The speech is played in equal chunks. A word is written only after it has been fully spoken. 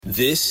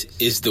This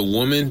is The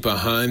Woman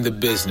Behind the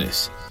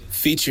Business,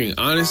 featuring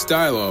honest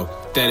dialogue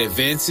that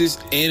advances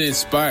and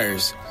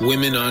inspires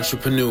women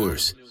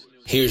entrepreneurs.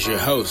 Here's your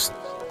host,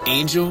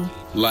 Angel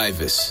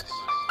Livas.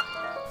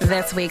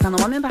 This week on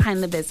The Woman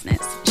Behind the Business,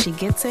 she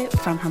gets it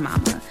from her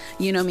mama.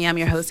 You know me, I'm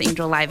your host,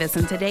 Angel Livas,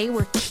 and today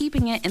we're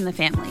keeping it in the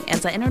family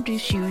as I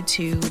introduce you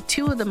to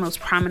two of the most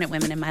prominent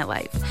women in my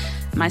life,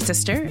 my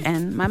sister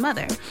and my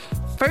mother.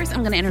 First, I'm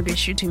going to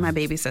introduce you to my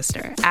baby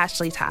sister,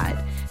 Ashley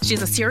Todd.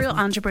 She's a serial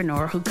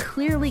entrepreneur who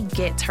clearly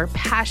gets her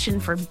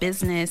passion for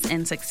business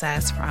and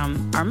success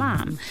from our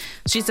mom.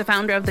 She's the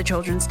founder of the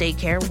children's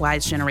daycare,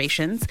 Wise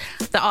Generations,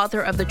 the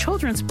author of the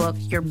children's book,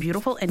 You're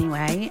Beautiful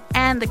Anyway,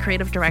 and the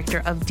creative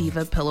director of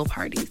Diva Pillow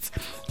Parties.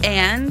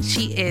 And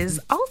she is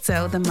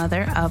also the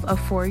mother of a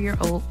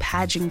 4-year-old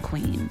pageant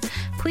queen.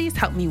 Please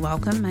help me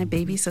welcome my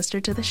baby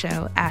sister to the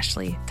show,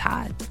 Ashley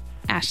Todd.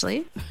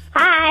 Ashley?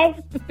 Hi.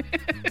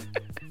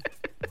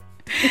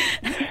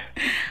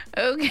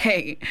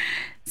 Okay,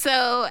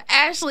 so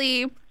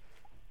Ashley,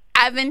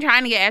 I've been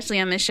trying to get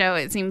Ashley on this show,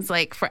 it seems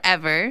like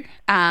forever,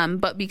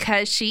 but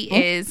because she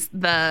is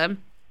the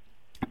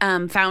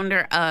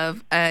founder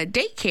of a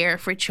daycare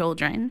for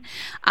children,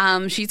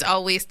 she's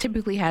always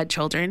typically had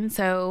children,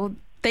 so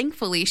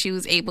thankfully she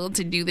was able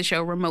to do the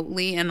show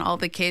remotely and all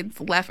the kids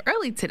left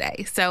early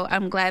today, so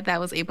I'm glad that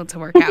was able to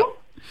work out. All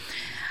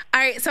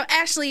right, so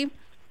Ashley,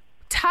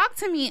 talk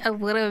to me a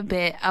little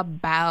bit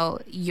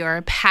about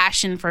your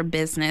passion for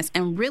business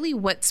and really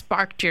what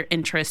sparked your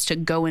interest to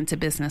go into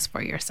business for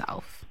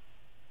yourself.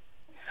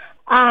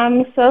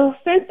 So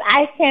since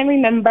I can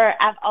remember,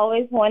 I've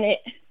always wanted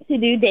to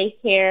do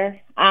daycare.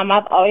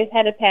 I've always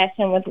had a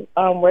passion with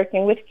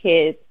working with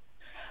kids.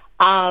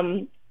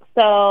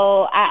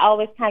 So I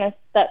always kind of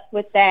stuck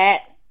with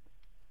that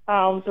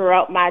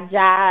throughout my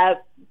job,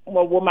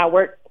 well, my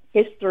work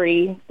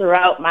history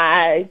throughout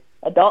my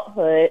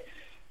adulthood.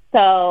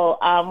 So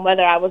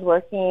whether I was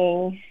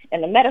working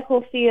in the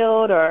medical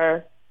field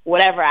or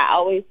whatever, I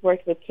always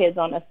worked with kids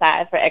on the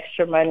side for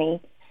extra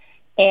money.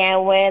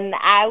 And when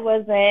I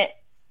wasn't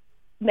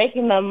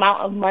making the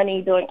amount of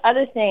money doing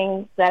other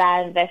things that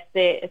I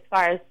invested as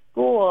far as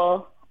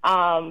school,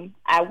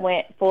 I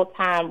went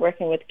full-time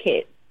working with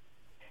kids.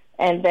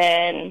 And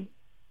then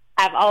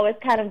I've always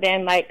kind of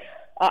been like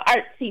an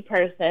artsy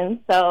person.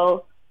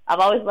 So I've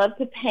always loved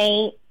to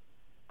paint.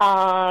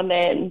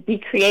 And be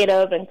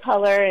creative and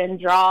color and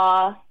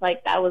draw.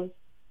 Like, that was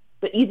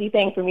the easy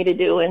thing for me to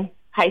do in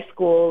high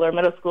school or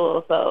middle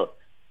school. So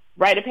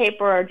write a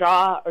paper or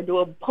draw or do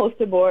a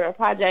poster board or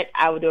project,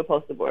 I would do a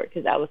poster board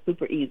because that was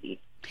super easy.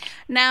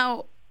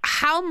 Now,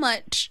 how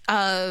much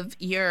of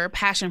your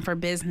passion for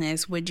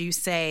business would you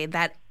say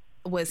that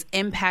was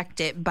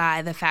impacted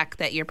by the fact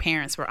that your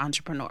parents were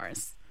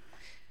entrepreneurs?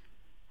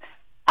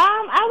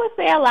 I would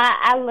say a lot.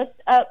 I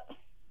looked up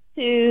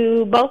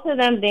to both of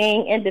them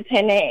being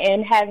independent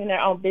and having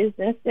their own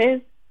businesses.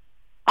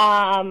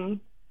 So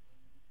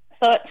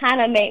it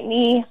kind of made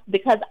me,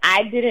 because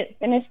I didn't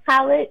finish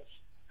college,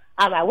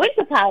 I went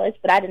to college,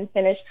 but I didn't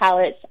finish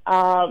college.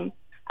 I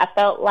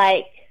felt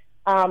like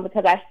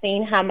because I've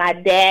seen how my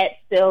dad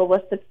still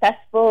was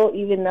successful,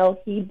 even though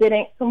he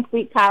didn't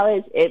complete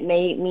college, it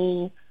made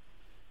me,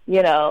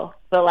 feel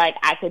like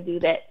I could do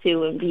that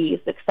too and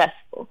be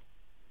successful.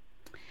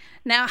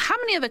 Now, how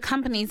many other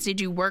companies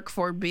did you work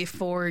for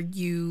before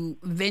you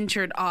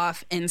ventured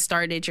off and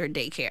started your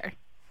daycare?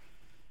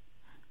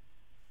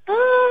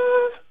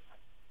 I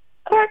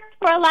worked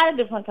for a lot of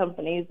different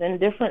companies in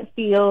different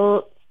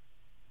fields,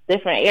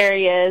 different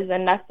areas,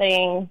 and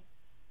nothing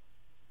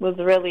was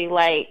really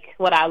like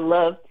what I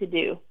love to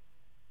do.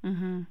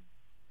 Mm-hmm.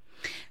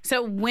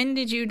 So when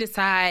did you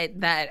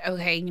decide that,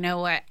 okay, you know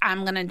what,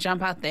 I'm going to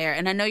jump out there?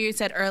 And I know you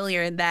said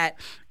earlier that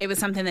it was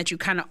something that you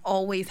kind of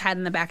always had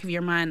in the back of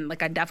your mind,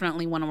 like, I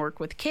definitely want to work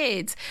with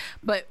kids.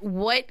 But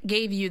what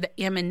gave you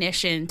the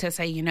ammunition to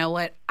say, you know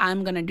what,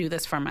 I'm going to do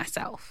this for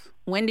myself?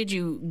 When did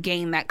you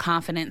gain that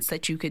confidence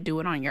that you could do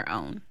it on your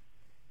own?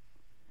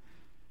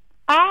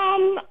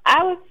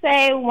 I would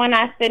say when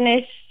I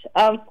finished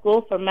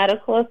school for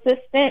medical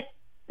assistant,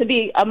 to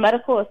be a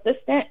medical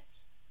assistant,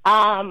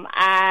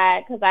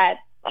 because I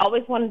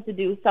always wanted to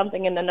do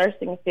something in the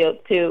nursing field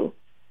too.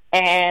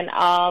 And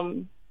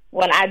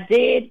when I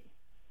did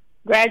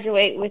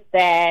graduate with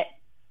that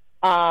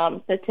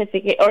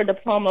certificate or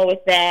diploma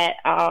with that,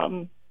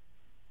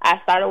 I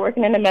started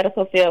working in the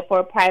medical field for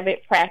a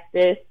private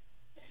practice.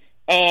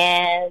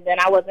 And then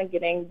I wasn't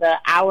getting the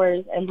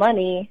hours and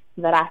money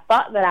that I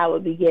thought that I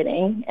would be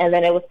getting. And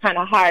then it was kind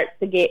of hard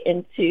to get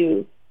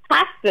into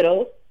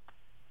hospitals.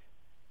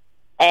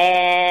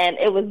 And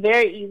it was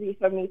very easy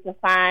for me to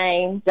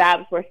find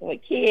jobs working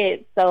with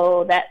kids.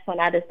 So that's when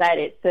I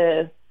decided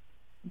to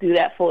do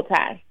that full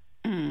time.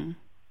 Mm.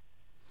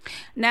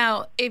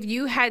 Now, if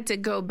you had to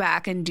go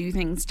back and do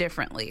things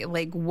differently,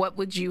 like, what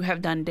would you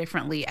have done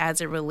differently as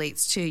it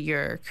relates to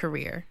your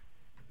career?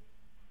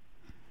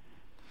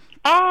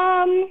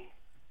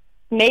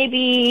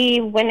 Maybe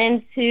went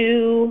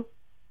into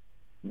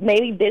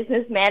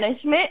business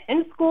management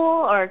in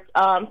school or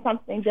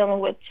something dealing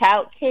with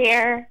child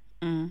care.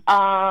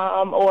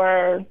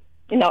 or,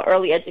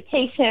 early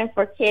education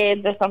for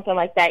kids or something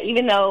like that,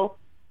 even though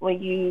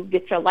when you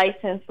get your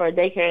license for a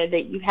daycare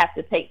that you have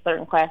to take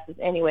certain classes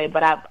anyway,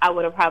 but I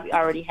would have probably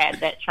already had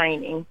that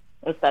training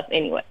and stuff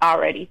anyway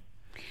already.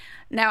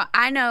 Now,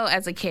 I know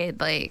as a kid,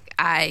 like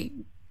I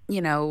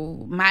wouldn't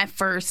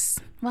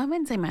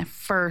say my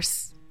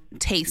first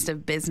taste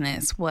of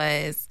business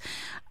was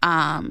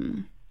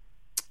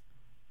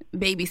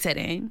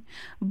babysitting,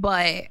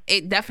 but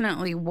it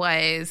definitely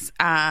was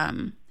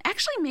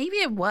actually, maybe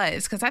it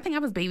was, because I think I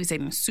was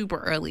babysitting super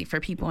early for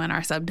people in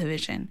our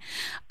subdivision.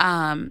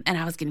 And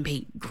I was getting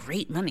paid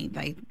great money.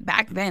 Like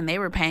back then they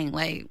were paying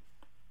like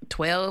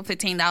 $12,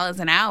 $15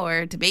 an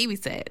hour to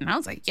babysit. And I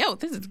was like, yo,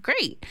 this is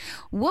great.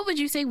 What would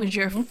you say was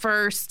your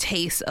first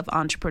taste of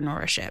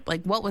entrepreneurship?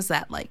 Like, what was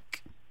that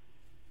like?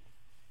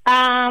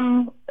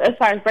 As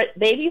far as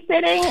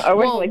babysitting or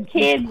working with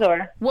kids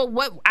or? Well,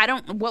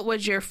 what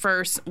was your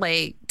first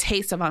like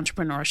taste of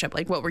entrepreneurship?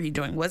 Like, what were you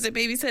doing? Was it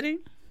babysitting?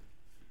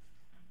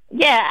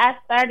 Yeah, I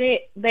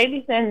started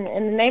babysitting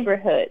in the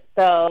neighborhood.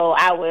 So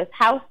I was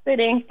house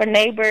sitting for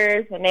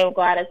neighbors when they would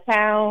go out of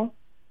town.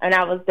 And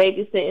I was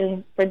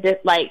babysitting for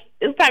it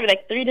was probably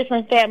like 3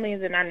 different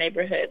families in our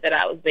neighborhood that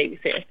I was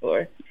babysitting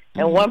for.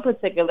 And one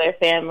particular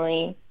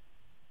family,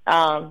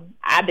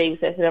 I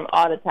babysat for them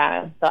all the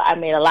time. So I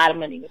made a lot of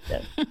money with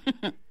them.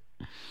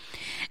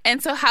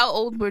 And so how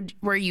old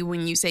were you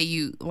when you say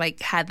you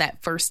like had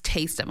that first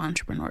taste of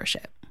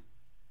entrepreneurship?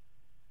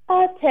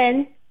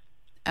 10.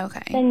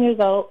 Okay. 10 years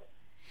old.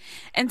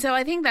 And so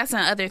I think that's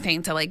another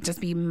thing to like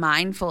just be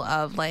mindful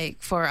of,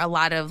 like for a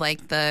lot of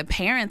like the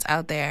parents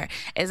out there,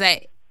 is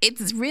that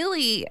it's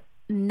really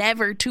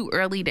never too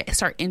early to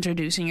start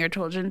introducing your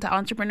children to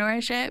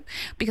entrepreneurship,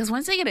 because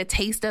once they get a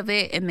taste of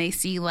it and they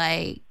see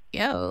like,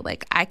 yo,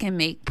 like I can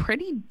make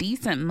pretty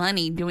decent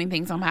money doing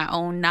things on my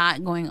own,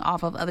 not going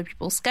off of other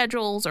people's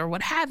schedules or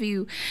what have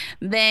you,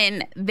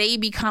 then they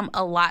become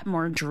a lot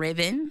more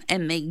driven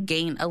and they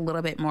gain a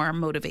little bit more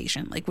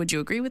motivation. Like, would you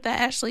agree with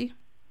that, Ashley?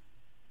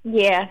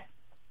 Yeah.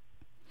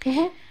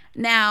 Mm-hmm.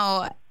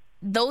 Now,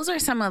 those are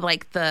some of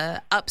like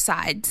the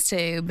upsides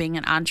to being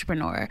an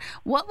entrepreneur.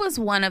 What was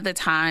one of the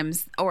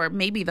times, or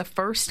maybe the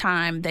first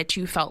time, that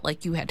you felt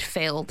like you had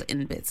failed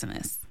in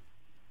business?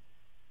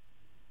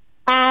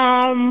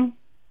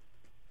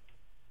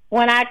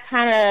 When I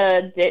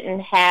kind of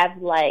didn't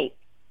have like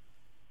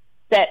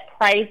set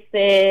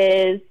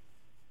prices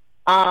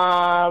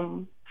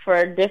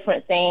for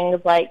different things,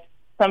 like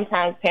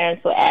sometimes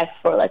parents will ask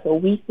for like a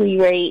weekly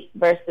rate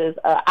versus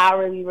an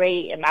hourly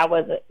rate, and I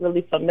wasn't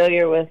really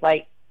familiar with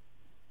like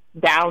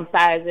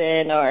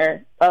downsizing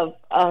or of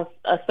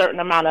a certain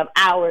amount of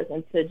hours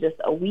into just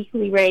a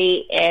weekly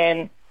rate.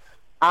 And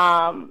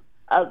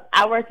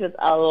I worked with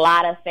a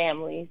lot of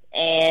families,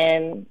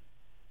 and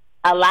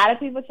a lot of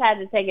people tried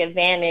to take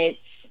advantage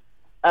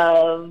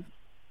of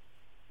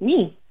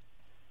me.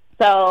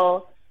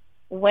 So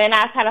when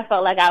I kind of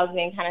felt like I was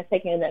being kind of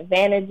taken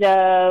advantage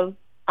of,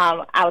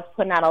 I was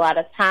putting out a lot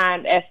of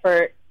time,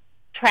 effort,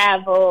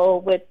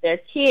 travel with their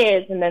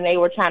kids, and then they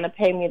were trying to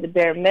pay me the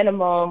bare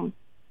minimum.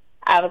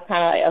 I was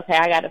kind of like, okay,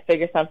 I got to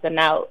figure something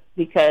out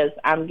because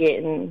I'm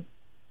getting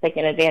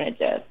taken advantage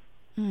of.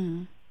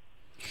 Mm.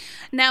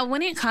 Now,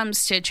 when it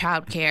comes to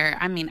childcare,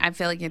 I mean, I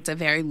feel like it's a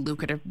very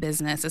lucrative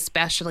business,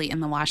 especially in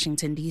the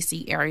Washington,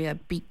 D.C. area,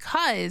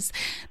 because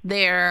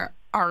there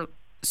are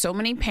so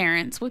many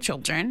parents with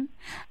children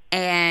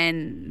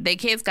and their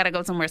kids got to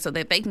go somewhere so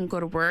that they can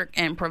go to work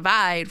and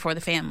provide for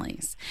the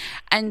families.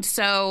 And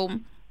so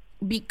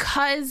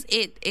because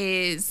it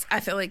is, I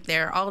feel like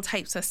there are all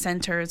types of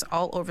centers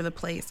all over the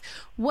place.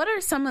 What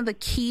are some of the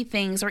key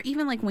things, or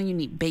even like when you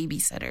need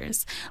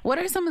babysitters, what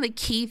are some of the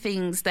key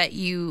things that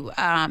you,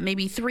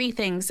 maybe 3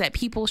 things that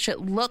people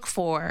should look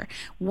for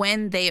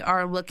when they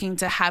are looking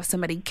to have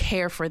somebody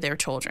care for their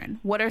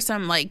children? What are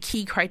some like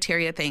key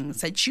criteria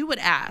things that you would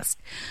ask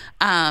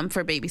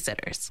for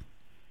babysitters?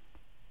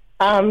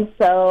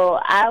 So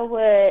I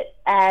would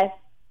ask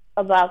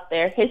about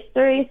their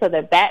history, so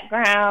their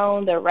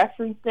background, their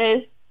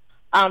references,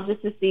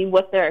 just to see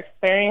what their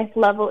experience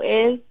level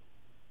is,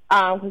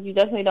 because you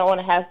definitely don't want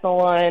to have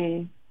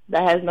someone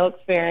that has no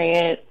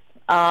experience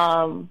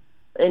and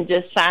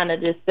just trying to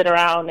just sit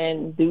around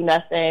and do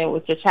nothing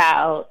with your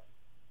child.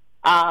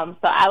 So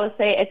I would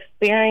say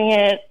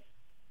experience,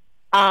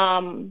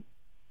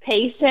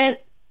 patience.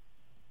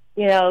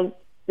 You know,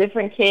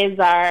 different kids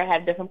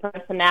have different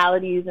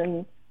personalities,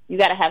 and you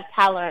got to have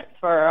tolerance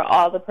for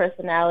all the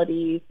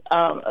personalities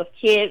of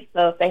kids.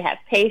 So if they have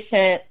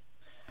patience,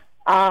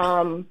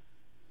 and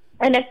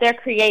if they're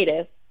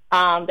creative,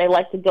 they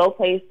like to go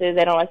places.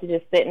 They don't like to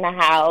just sit in the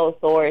house.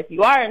 Or if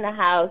you are in the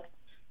house,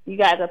 you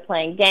guys are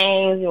playing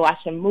games, you're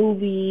watching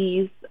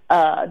movies,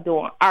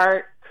 doing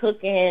art,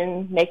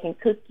 cooking, making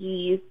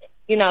cookies,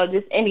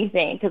 just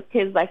anything, because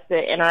kids like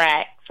to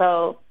interact.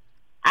 So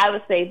I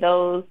would say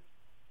those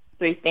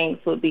 3 things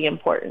would be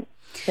important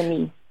to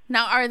me.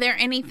 Now, are there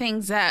any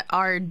things that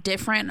are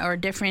different or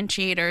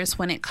differentiators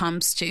when it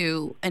comes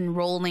to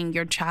enrolling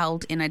your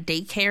child in a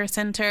daycare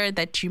center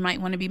that you might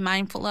want to be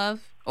mindful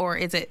of? or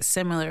is it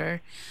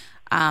similar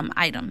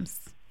items?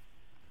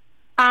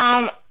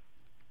 I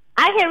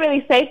can't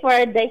really say for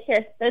a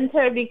daycare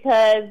center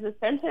because the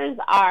centers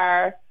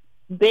are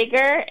bigger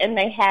and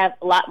they have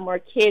a lot more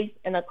kids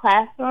in a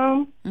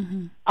classroom.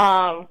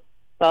 Mm-hmm.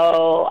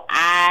 So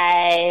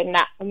I'm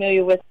not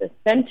familiar with the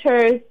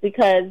centers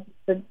because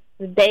the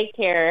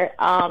daycare,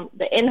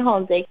 the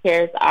in-home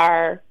daycares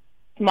are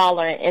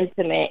smaller and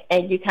intimate,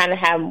 and you kind of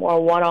have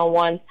more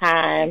one-on-one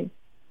time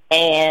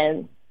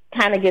and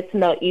kind of get to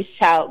know each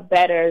child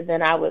better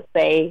than I would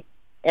say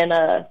in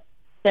a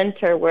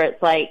center where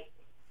it's like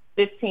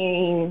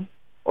 15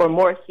 or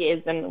more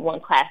kids in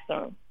one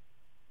classroom.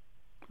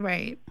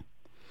 Right.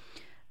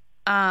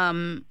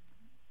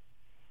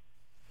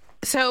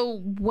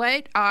 So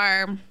what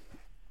are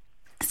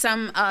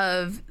some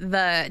of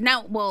the...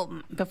 Now,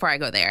 well, before I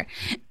go there,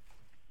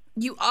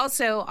 you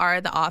also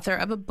are the author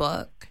of a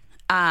book.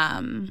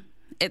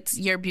 It's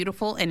You're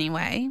Beautiful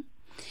Anyway.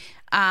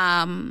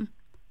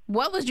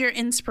 What was your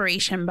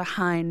inspiration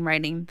behind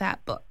writing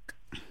that book?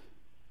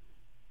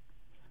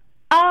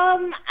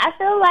 I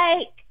feel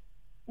like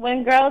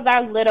when girls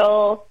are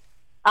little,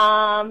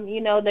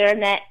 they're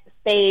in that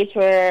stage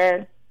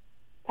where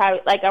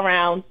probably like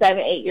around 7,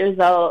 8 years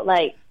old,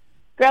 like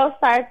girls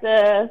start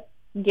to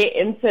get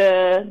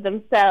into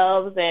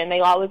themselves and they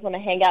always want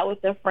to hang out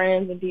with their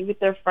friends and be with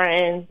their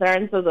friends. They're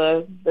into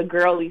the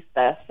girly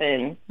stuff.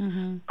 And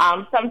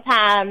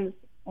sometimes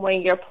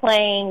when you're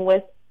playing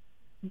with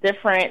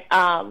different,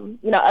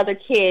 other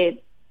kids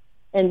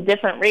in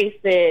different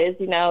races,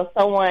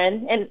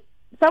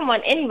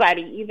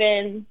 anybody,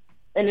 even,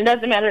 and it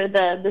doesn't matter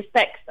the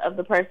sex of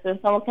the person,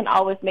 someone can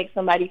always make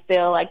somebody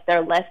feel like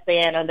they're less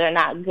than or they're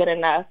not good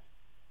enough.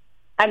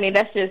 I mean,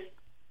 that's just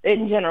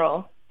in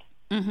general.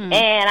 Mm-hmm.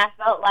 And I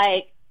felt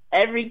like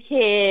every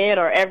kid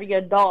or every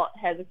adult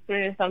has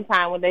experienced some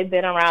time when they've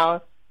been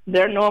around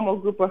their normal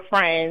group of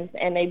friends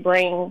and they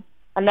bring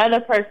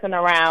another person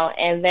around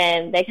and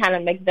then they kind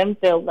of make them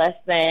feel less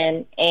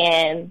than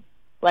and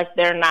like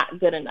they're not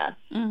good enough.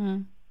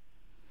 Mm-hmm.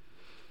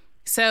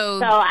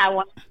 So I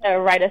wanted to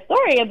write a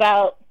story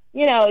about,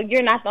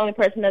 you're not the only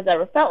person that's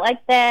ever felt like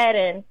that.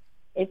 And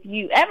if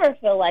you ever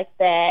feel like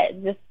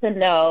that, just to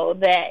know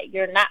that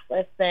you're not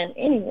less than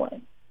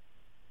anyone.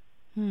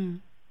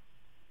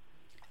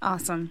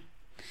 Awesome.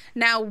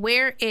 Now,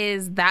 where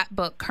is that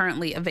book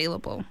currently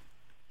available?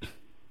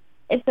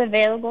 It's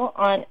available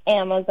on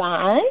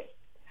Amazon.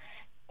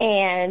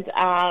 And,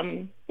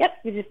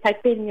 you just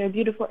type in You're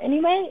Beautiful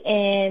Anyway,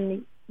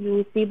 and you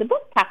will see the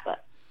book pop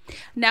up.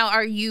 Now,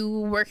 are you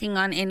working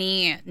on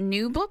any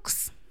new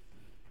books?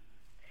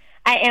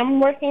 I am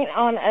working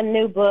on a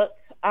new book.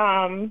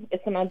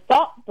 It's an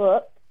adult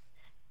book,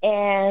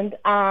 and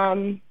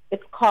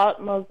it's called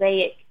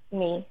Mosaic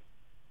Me.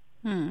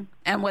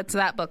 And what's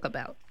that book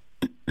about?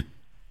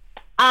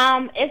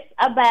 It's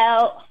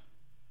about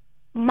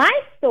my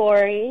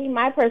story,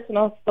 my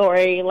personal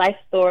story, life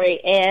story,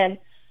 and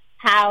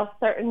how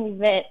certain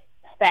events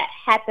that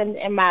happened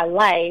in my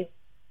life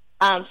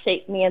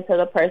shaped me into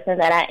the person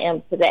that I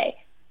am today.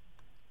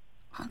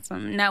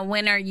 Awesome. Now,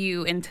 when are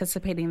you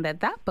anticipating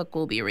that book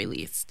will be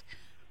released?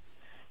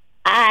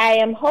 I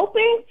am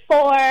hoping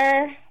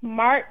for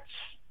March,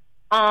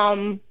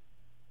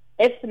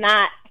 if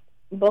not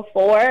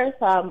before.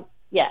 So,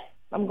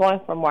 I'm going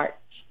for March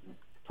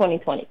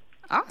 2020.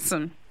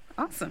 Awesome.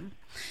 Well,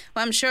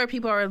 I'm sure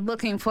people are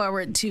looking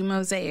forward to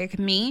Mosaic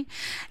Me.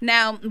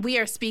 Now, we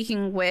are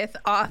speaking with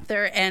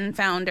author and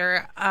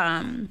founder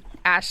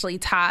Ashley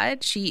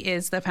Todd. She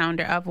is the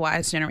founder of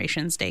Wise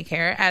Generations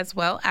Daycare, as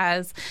well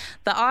as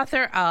the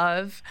author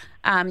of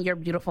You're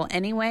Beautiful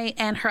Anyway,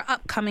 and her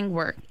upcoming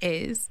work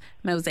is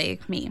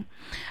Mosaic Me.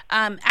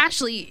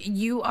 Ashley,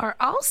 you are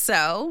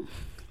also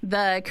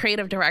the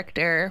creative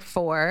director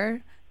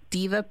for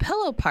Diva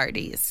Pillow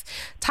Parties.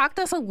 Talk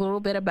to us a little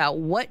bit about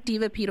what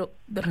Diva Pillow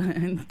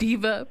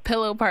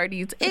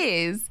Parties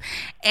is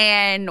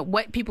and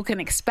what people can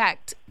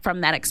expect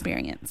from that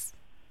experience.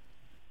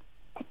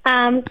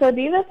 So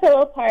Diva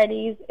Pillow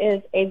Parties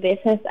is a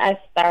business I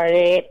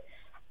started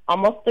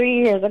almost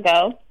 3 years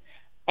ago.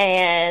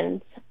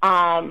 And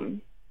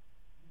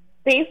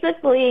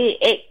basically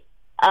it's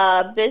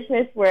a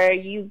business where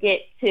you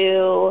get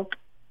to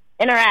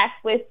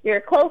interact with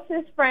your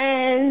closest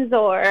friends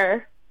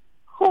or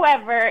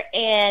whoever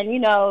and,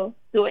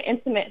 do an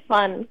intimate,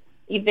 fun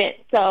event.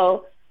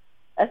 So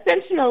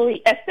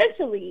essentially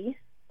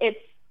it's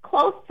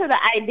close to the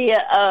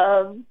idea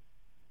of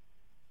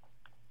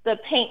the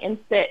paint and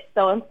sit.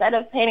 So instead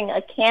of painting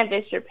a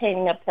canvas, you're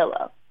painting a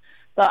pillow.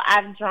 So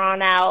I've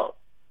drawn out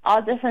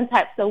all different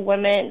types of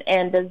women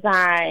and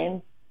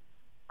designs,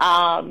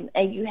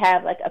 and you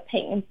have like a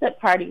paint and sit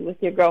party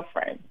with your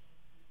girlfriends.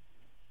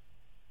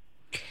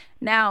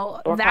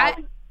 Now that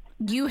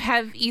you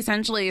have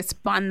essentially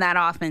spun that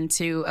off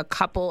into a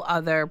couple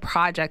other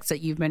projects that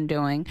you've been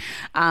doing.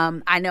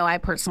 I know I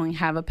personally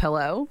have a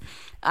pillow,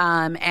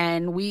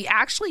 and we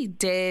actually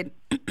did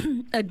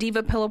a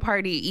Diva Pillow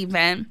Party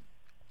event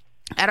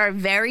at our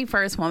very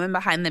first Woman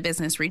Behind the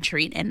Business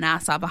retreat in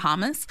Nassau,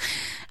 Bahamas.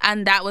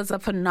 And that was a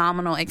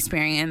phenomenal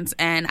experience.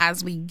 And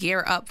as we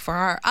gear up for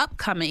our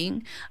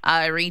upcoming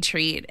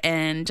retreat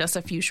in just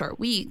a few short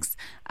weeks,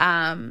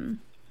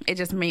 it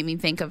just made me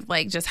think of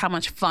like just how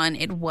much fun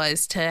it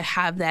was to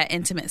have that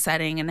intimate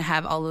setting and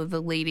have all of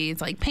the ladies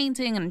like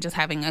painting and just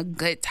having a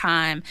good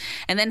time,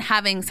 and then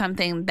having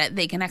something that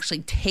they can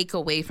actually take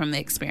away from the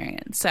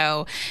experience.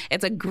 So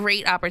it's a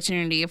great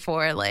opportunity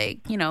for like,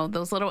 you know,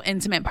 those little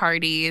intimate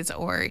parties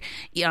or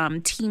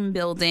team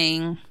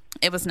building.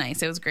 It was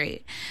nice. It was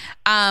great.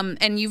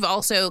 And you've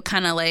also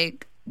kind of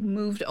like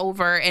moved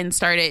over and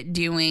started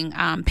doing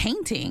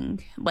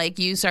painting. Like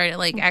you started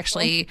like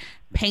actually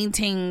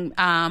painting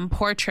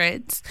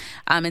portraits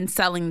and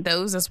selling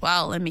those as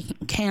well, and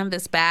making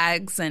canvas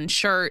bags and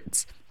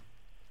shirts.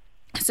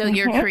 So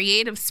your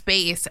creative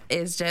space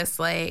is just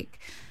like,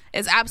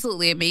 it's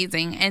absolutely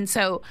amazing. And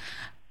so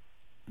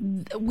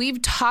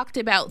we've talked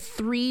about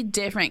 3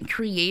 different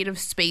creative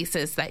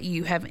spaces that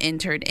you have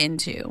entered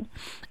into.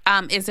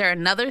 Is there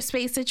another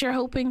space that you're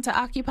hoping to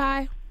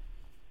occupy?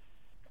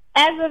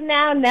 As of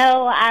now,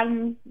 no.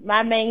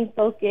 My main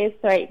focus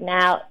right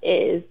now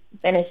is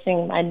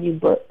finishing my new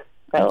book.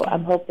 So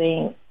I'm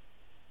hoping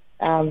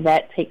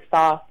that takes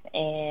off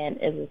and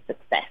is a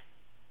success.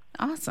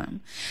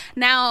 Awesome.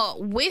 Now,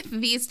 with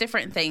these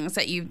different things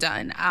that you've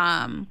done,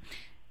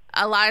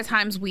 a lot of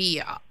times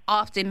we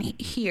often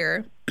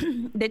hear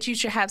that you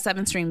should have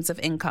 7 streams of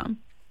income.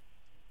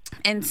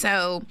 And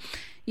so,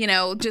 you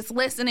know, just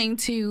listening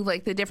to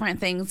like the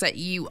different things that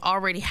you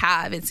already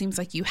have, it seems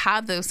like you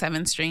have those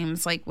 7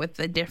 streams, like with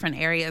the different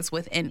areas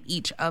within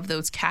each of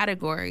those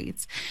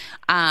categories,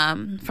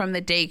 from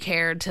the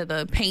daycare to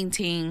the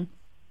painting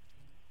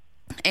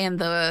and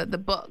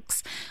the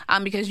books,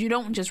 because you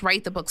don't just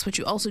write the books, but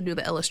you also do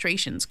the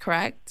illustrations,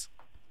 correct?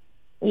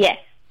 Yes.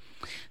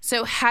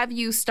 So have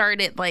you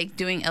started like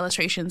doing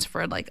illustrations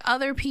for like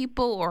other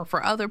people or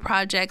for other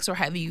projects, or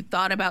have you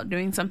thought about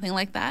doing something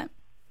like that?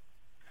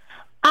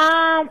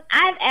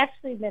 I've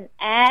actually been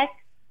asked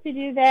to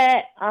do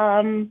that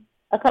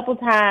a couple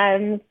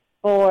times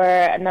for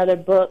another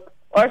book,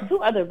 or 2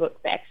 other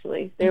books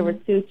actually. There were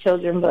 2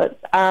 children books.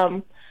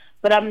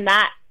 But I'm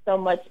not so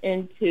much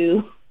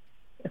into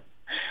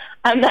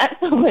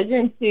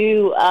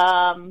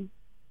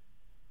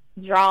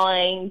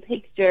drawing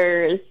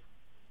pictures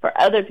for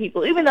other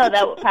people, even though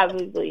that would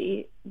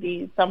probably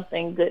be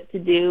something good to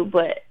do,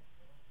 but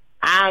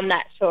I'm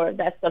not sure if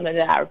that's something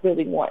that I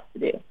really want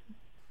to do.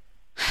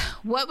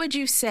 What would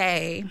you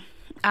say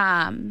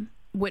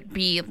would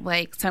be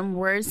like some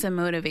words of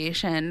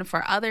motivation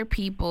for other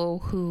people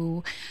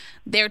who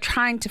they're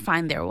trying to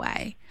find their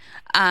way?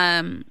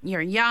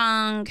 You're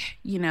young,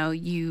 you know,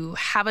 you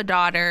have a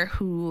daughter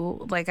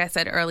who, like I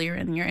said earlier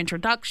in your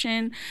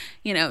introduction,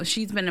 you know,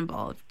 she's been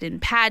involved in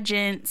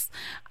pageants.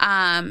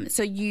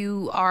 So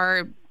you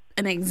are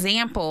an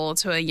example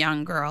to a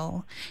young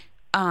girl.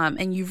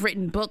 And you've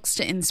written books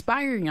to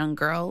inspire young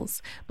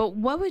girls. But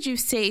what would you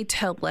say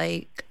to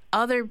like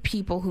other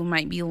people who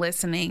might be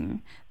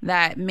listening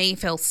that may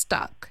feel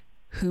stuck,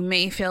 who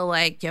may feel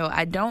like, yo,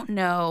 I don't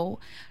know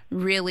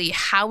really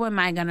how am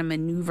I going to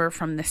maneuver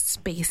from the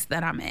space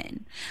that I'm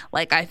in?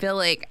 Like, I feel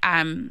like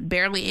I'm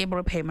barely able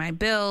to pay my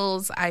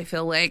bills. I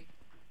feel like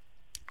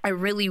I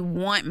really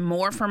want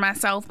more for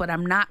myself, but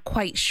I'm not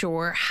quite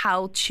sure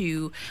how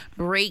to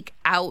break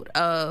out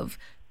of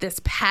this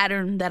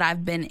pattern that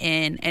I've been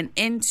in and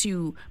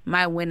into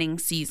my winning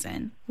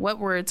season. What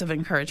words of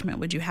encouragement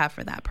would you have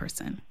for that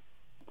person?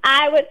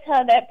 I would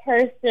tell that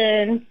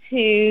person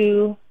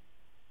to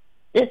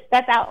just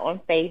step out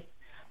on faith.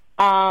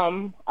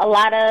 A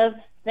lot of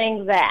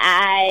things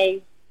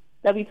that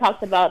we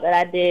talked about that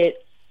I did,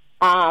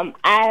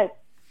 I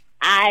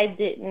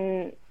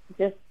didn't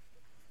just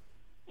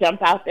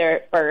jump out there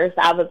at first.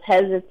 I was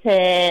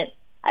hesitant.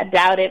 I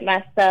doubted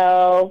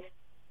myself.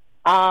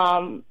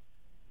 And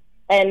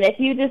if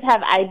you just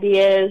have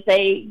ideas,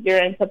 say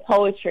you're into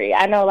poetry.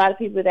 I know a lot of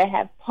people that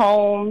have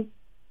poems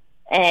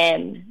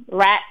and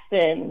raps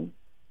and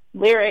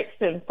lyrics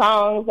and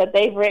songs that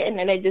they've written,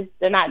 and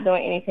they're not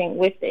doing anything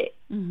with it.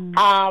 Mm-hmm.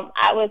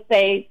 I would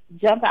say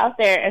jump out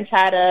there and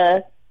try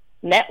to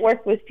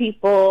network with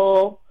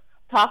people,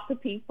 talk to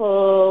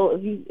people.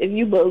 If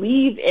you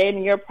believe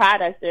in your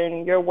product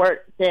and your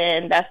work,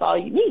 then that's all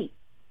you need.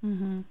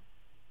 Mm-hmm.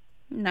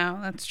 No,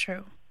 that's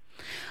true.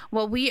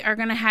 Well, we are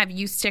going to have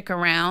you stick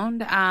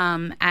around,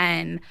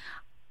 and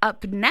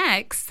up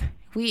next,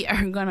 we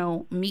are going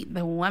to meet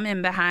the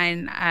woman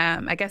behind,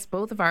 I guess,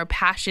 both of our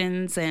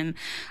passions and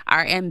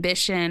our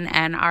ambition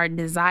and our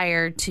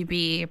desire to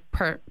be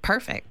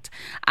perfect.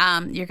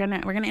 We're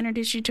gonna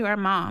introduce you to our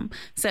mom.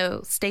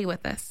 So stay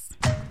with us.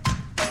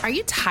 Are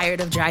you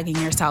tired of dragging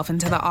yourself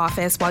into the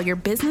office while your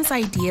business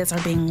ideas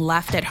are being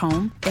left at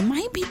home? It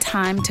might be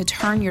time to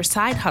turn your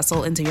side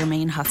hustle into your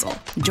main hustle.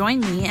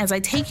 Join me as I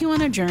take you on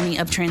a journey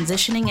of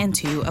transitioning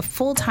into a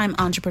full-time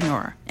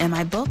entrepreneur in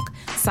my book,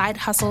 Side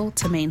Hustle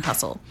to Main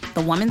Hustle,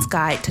 The Woman's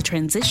Guide to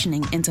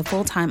Transitioning into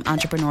Full-Time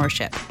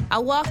Entrepreneurship.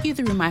 I'll walk you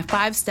through my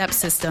 5-step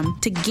system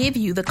to give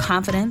you the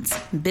confidence,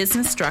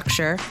 business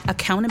structure,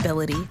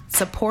 accountability,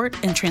 support,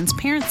 and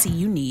transparency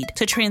you need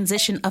to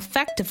transition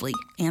effectively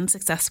and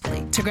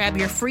successfully. To grab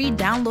your free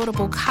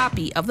downloadable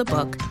copy of the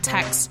book,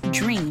 text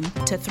DREAM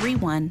to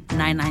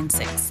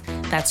 31996.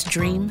 That's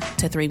DREAM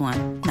to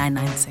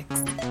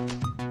 31996.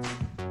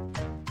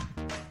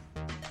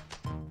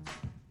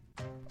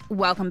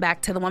 Welcome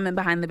back to the Woman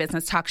Behind the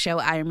Business Talk Show.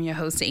 I am your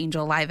host,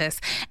 Angel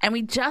Livis, and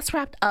we just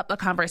wrapped up a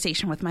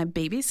conversation with my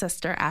baby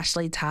sister,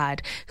 Ashley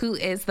Todd, who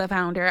is the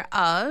founder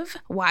of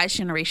Wise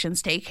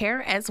Generations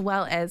Daycare, as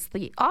well as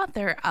the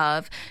author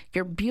of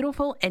You're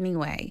Beautiful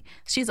Anyway.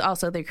 She's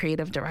also the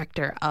creative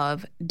director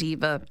of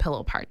Diva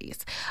Pillow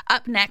Parties.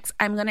 Up next,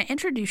 I'm going to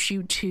introduce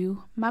you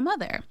to my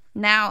mother.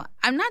 Now,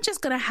 I'm not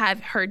just going to have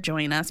her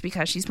join us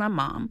because she's my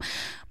mom,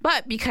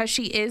 but because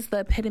she is the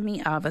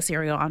epitome of a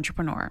serial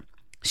entrepreneur.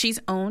 She's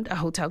owned a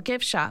hotel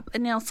gift shop, a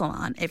nail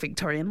salon, a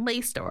Victorian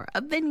lace store,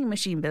 a vending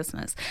machine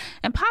business,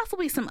 and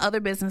possibly some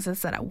other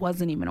businesses that I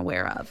wasn't even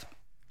aware of.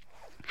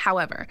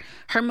 However,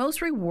 her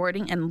most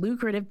rewarding and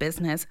lucrative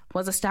business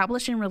was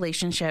established in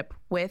relationship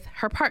with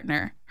her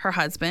partner, her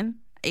husband,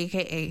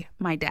 aka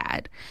my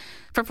dad.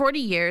 For 40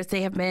 years,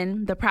 they have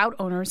been the proud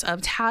owners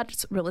of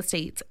Todd's Real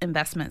Estate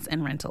Investments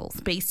and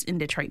Rentals, based in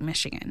Detroit,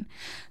 Michigan.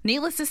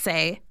 Needless to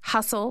say,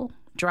 hustle,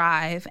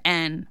 drive,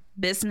 and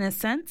business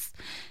sense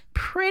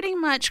pretty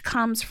much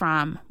comes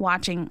from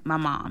watching my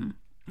mom.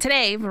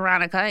 Today,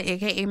 Veronica,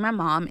 aka my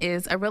mom,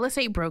 is a real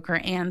estate broker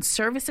and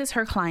services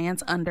her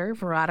clients under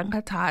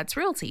Veronica Todd's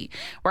Realty,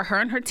 where her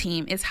and her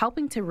team is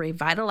helping to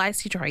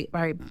revitalize Detroit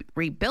by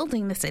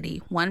rebuilding the city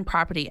one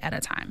property at a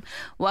time.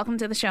 Welcome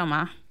to the show,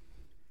 Ma.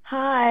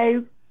 Hi.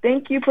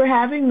 Thank you for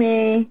having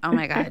me. Oh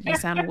my God, you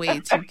sound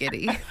way too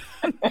giddy.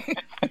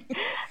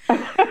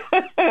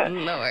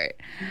 Lord.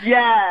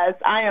 Yes,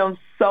 I am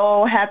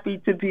so happy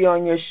to be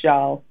on your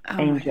show,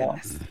 Angel. My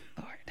goodness,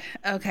 Lord.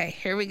 Okay,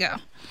 here we go.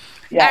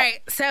 Yeah. All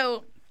right,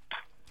 so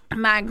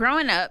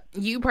growing up,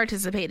 you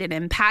participated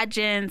in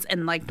pageants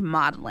and liked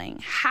modeling.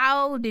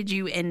 How did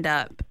you end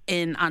up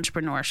in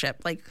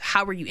entrepreneurship? Like,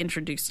 how were you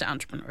introduced to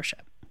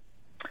entrepreneurship?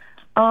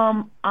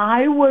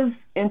 I was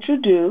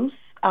introduced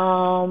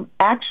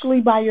actually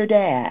by your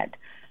dad.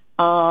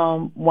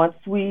 Once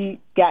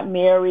we got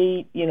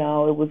married, it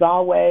was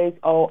always,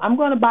 I'm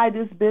going to buy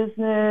this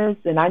business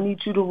and I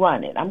need you to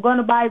run it. I'm going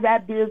to buy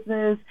that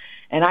business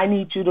and I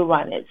need you to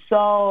run it.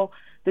 So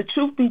the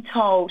truth be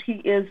told, he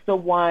is the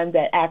one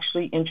that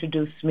actually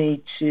introduced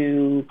me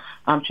to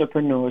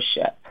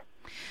entrepreneurship.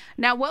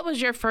 Now, what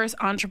was your first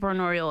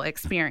entrepreneurial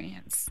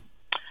experience?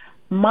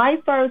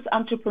 My first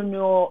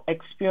entrepreneurial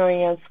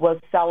experience was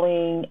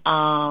selling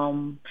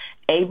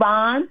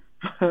Avon.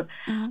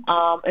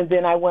 And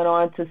then I went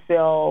on to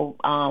sell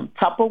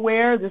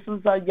Tupperware. This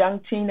was a young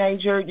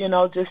teenager,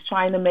 just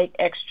trying to make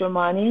extra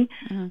money.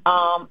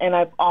 Mm-hmm. And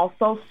I've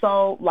also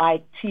sold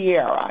like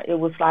Tiara. It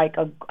was like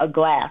a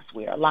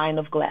glassware, a line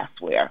of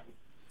glassware.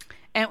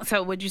 And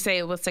so would you say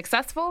it was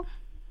successful?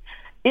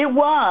 It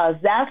was.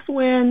 That's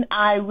when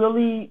I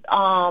really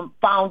found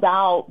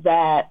out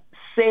that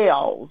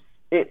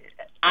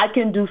I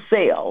can do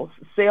sales.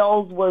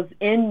 Sales was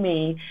in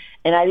me,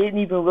 and I didn't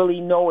even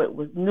really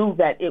knew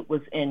that it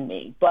was in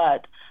me.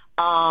 But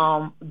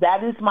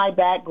that is my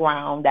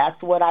background. That's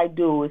what I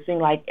do. It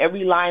seems like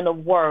every line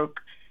of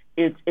work,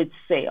 it's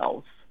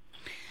sales.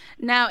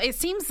 Now, it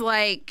seems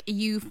like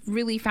you've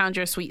really found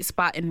your sweet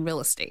spot in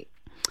real estate.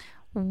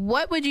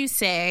 What would you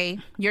say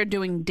you're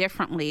doing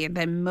differently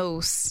than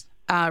most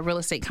real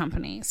estate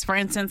companies? For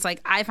instance, like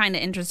I find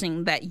it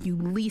interesting that you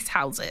lease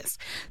houses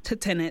to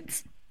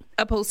tenants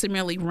opposed to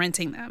merely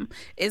renting them.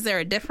 Is there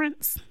a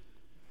difference?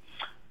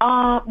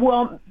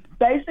 Well,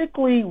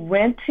 basically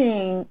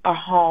renting a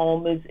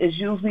home is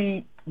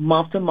usually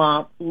month to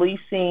month.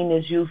 Leasing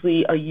is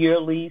usually a year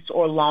lease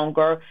or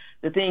longer.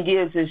 The thing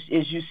is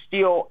you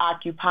still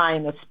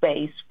occupying a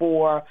space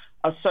for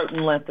a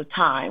certain length of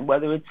time,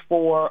 whether it's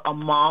for a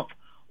month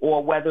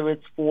or whether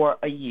it's for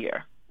a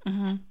year.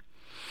 Mm-hmm.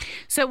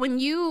 So when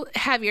you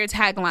have your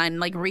tagline,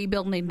 like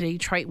rebuilding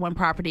Detroit one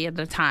property at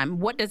a time,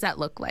 what does that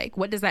look like?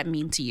 What does that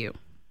mean to you?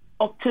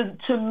 Oh,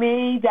 to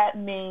me, that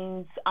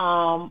means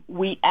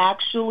we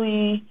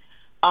actually,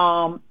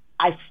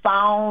 I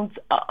found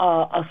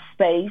a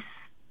space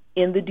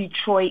in the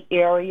Detroit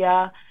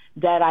area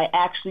that I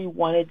actually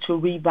wanted to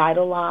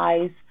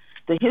revitalize.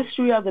 The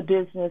history of the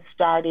business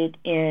started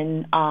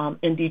in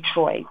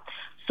Detroit.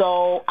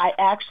 So I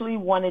actually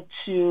wanted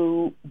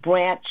to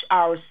branch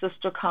our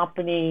sister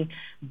company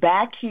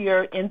back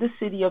here in the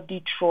city of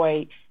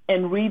Detroit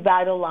and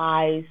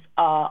revitalize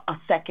a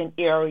second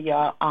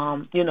area,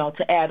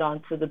 to add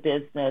on to the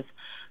business.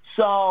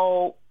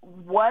 So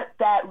what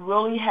that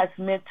really has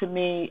meant to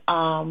me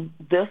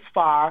this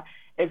far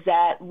is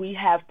that we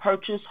have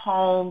purchased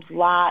homes,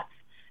 lots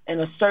in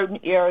a certain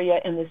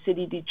area in the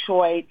city of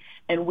Detroit,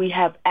 and we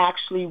have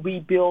actually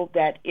rebuilt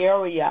that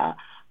area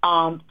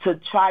to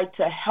try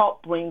to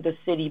help bring the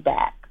city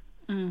back.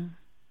 Mm.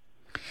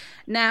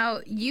 Now,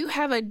 you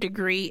have a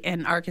degree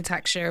in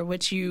architecture,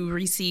 which you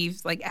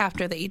received like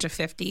after the age of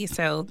 50,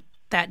 so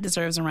that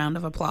deserves a round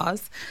of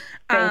applause.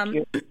 Thank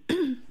you.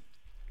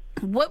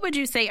 What would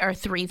you say are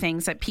 3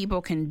 things that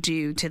people can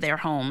do to their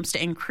homes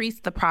to increase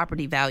the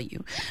property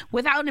value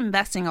without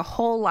investing a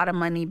whole lot of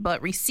money,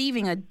 but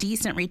receiving a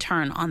decent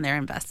return on their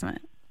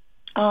investment?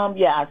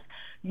 Yes.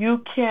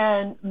 You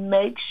can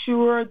make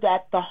sure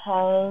that the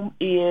home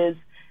is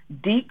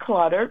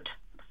decluttered.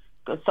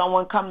 Because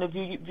someone come to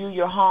view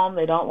your home,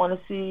 they don't want to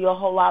see a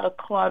whole lot of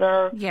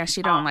clutter. Yeah,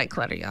 she don't like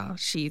clutter, y'all.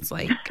 She's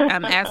like,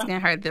 I'm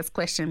asking her this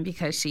question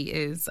because she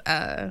is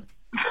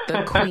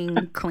the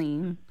queen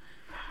clean.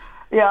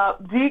 Yeah,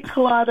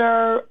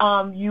 declutter.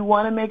 You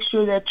want to make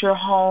sure that your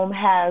home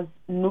has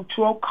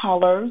neutral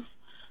colors.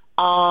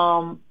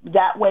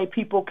 That way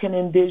people can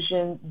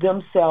envision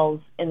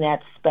themselves in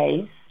that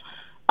space.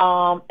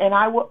 And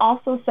I would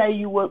also say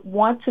you would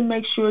want to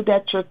make sure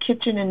that your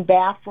kitchen and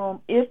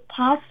bathroom, if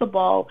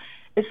possible,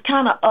 is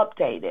kind of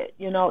updated.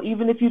 You know,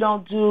 even if you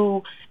don't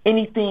do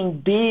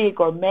anything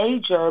big or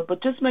major,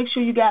 but just make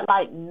sure you got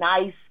like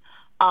nice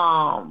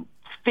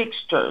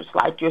fixtures,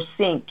 like your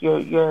sink,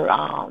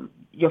 your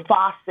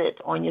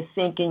faucet on your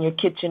sink in your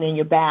kitchen and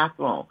your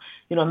bathroom.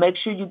 You know, make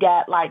sure you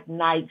got like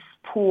nice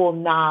pull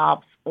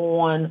knobs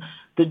on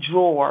the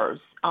drawers.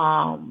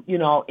 You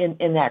know,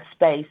 in that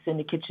space, in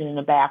the kitchen and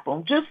the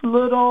bathroom. Just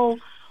little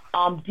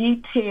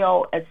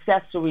detail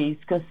accessories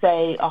can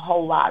say a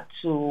whole lot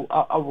to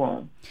a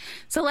room.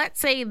 So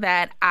let's say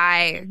that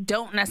I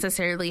don't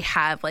necessarily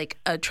have like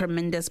a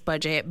tremendous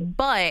budget,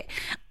 but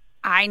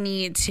I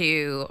need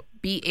to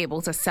be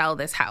able to sell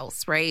this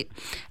house, right?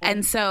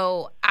 And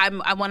so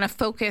I want to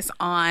focus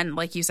on,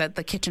 like you said,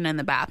 the kitchen and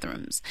the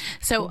bathrooms.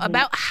 So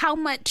about how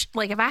much,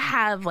 like if I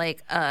have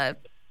like a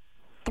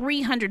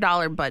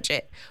 $300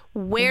 budget,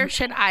 where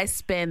should I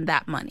spend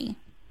that money?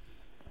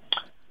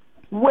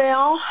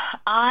 Well,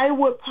 I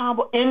would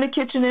probably in the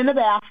kitchen and the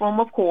bathroom,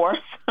 of course.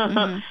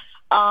 Again,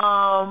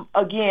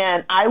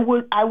 I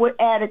would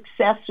add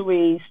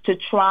accessories to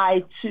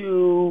try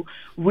to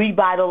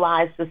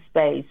revitalize the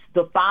space.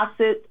 The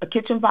faucet, a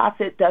kitchen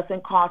faucet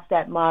doesn't cost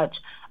that much.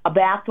 A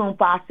bathroom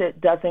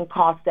faucet doesn't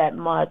cost that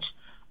much.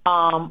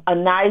 A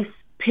nice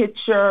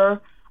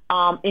pitcher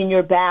in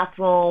your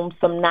bathroom,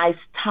 some nice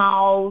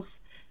towels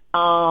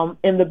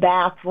in the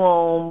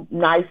bathroom,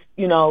 nice,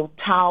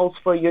 towels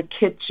for your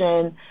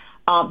kitchen.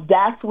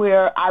 That's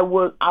where I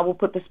would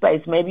put the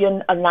space. Maybe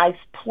a nice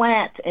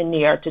plant in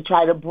there to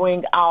try to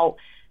bring out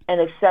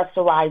and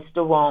accessorize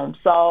the room.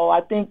 So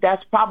I think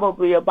that's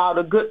probably about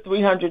a good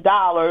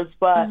 $300,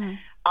 but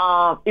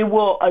it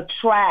will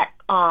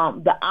attract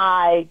the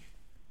eye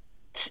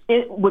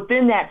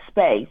within that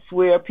space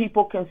where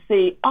people can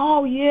see,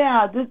 oh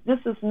yeah, this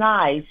is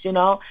nice.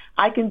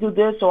 I can do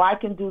this or I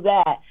can do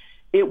that.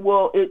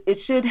 It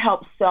should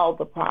help sell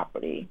the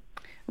property.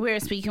 We're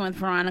speaking with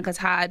Veronica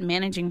Todd,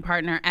 managing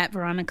partner at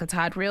Veronica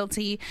Todd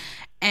Realty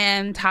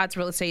and Todd's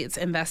Real Estate's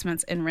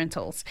investments in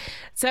rentals.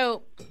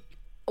 So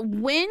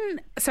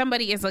when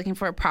somebody is looking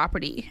for a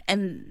property,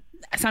 and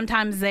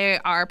sometimes they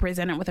are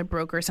presented with a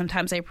broker,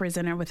 sometimes they're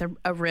presented with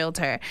a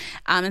realtor,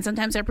 and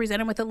sometimes they're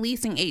presented with a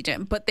leasing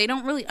agent, but they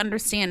don't really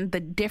understand the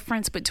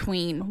difference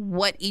between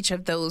what each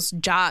of those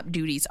job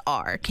duties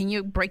are. Can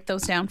you break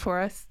those down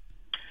for us?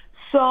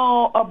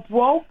 So a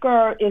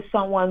broker is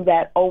someone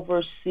that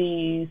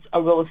oversees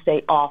a real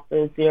estate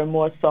office. They're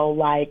more so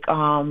like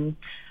a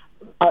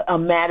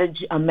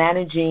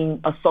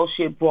managing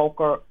associate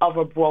broker of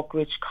a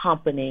brokerage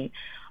company.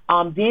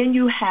 Then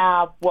you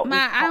have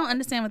I don't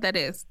understand what that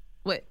is.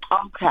 What?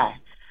 Okay.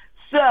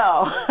 So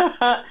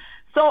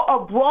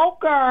a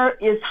broker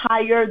is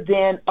higher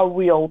than a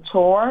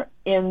realtor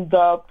in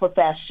the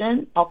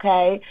profession,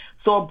 okay?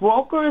 So a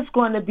broker is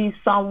going to be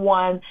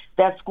someone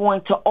that's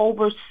going to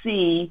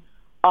oversee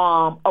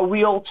a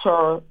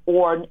realtor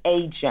or an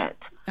agent.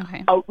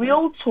 Okay. A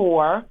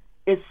realtor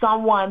is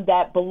someone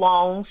that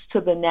belongs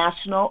to the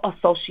National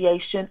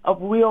Association of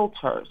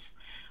Realtors.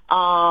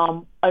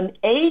 An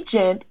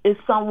agent is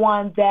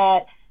someone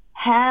that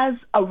has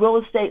a real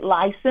estate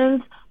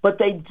license, but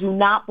they do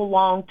not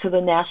belong to the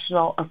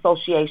National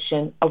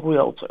Association of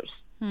Realtors.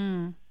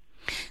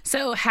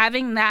 So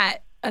having that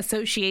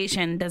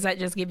association, does that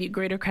just give you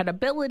greater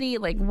credibility?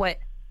 Like what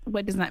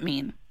does that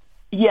mean?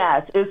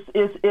 Yes,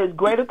 it's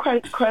greater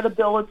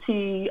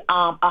credibility,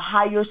 a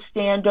higher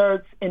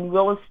standards in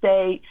real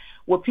estate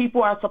where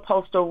people are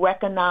supposed to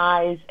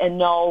recognize and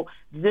know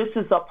this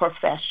is a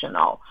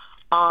professional.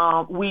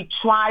 We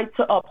try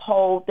to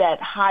uphold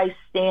that high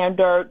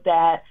standard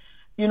that,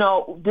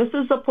 this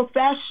is a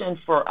profession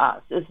for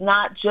us. It's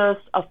not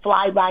just a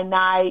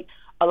fly-by-night.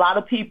 A lot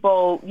of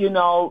people,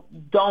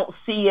 don't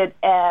see it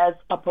as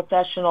a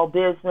professional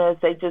business.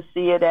 They just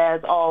see it as,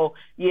 oh,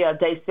 yeah,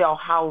 they sell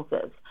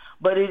houses.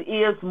 But it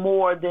is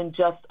more than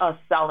just us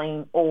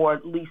selling or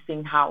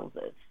leasing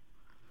houses.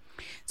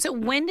 So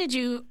when did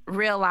you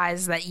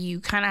realize that you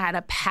kind of had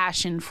a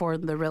passion for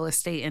the real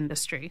estate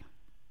industry?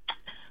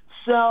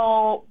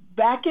 So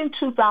back in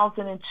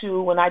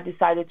 2002, when I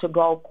decided to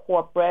go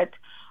corporate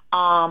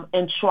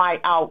and try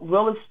out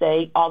real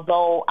estate,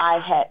 although I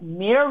had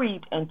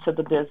married into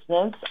the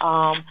business,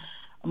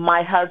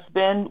 my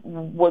husband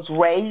was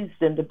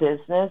raised in the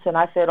business, and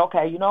I said,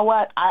 okay, you know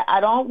what? I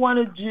don't want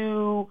to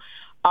do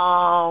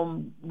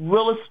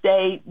real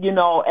estate,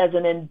 as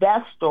an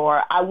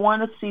investor. I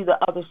want to see the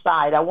other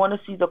side. I want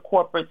to see the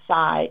corporate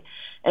side.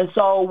 And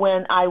so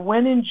when I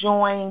went and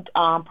joined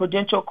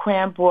Prudential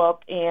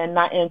Cranbrook in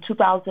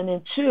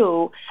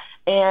 2002,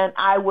 and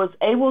I was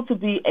able to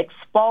be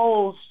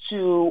exposed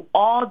to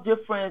all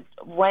different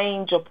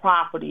range of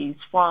properties,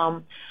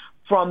 from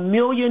 $1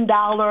 million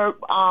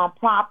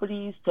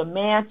properties to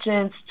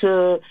mansions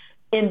to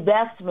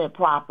investment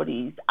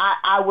properties.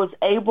 I was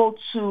able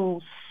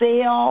to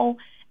sell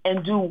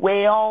and do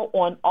well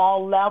on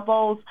all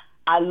levels.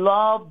 I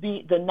love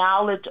the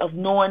knowledge of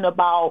knowing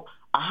about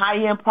a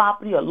high-end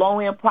property, a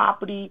low-end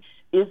property.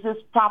 Is this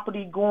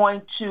property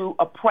going to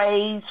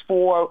appraise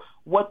for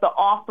what the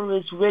offer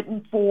is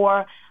written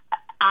for?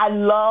 I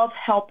love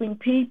helping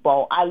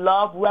people. I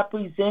love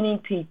representing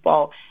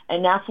people.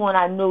 And that's when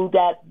I knew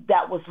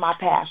that was my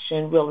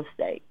passion, real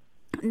estate.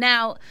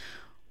 Now,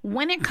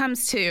 when it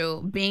comes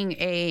to being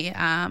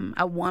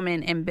a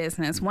woman in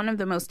business, one of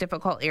the most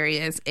difficult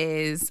areas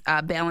is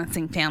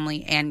balancing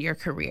family and your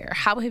career.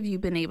 How have you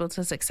been able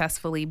to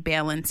successfully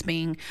balance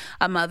being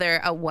a mother,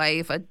 a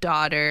wife, a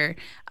daughter,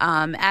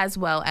 as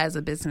well as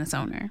a business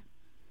owner?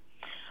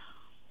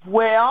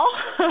 Well,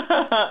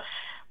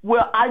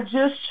 I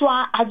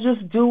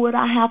just do what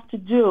I have to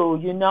do.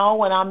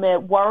 When I'm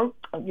at work,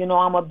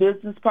 I'm a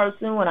business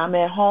person. When I'm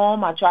at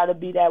home, I try to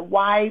be that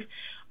wife.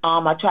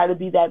 I try to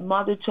be that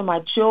mother to my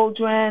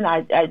children.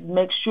 I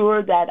make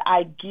sure that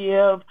I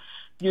give,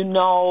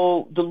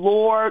 the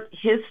Lord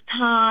his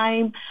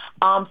time.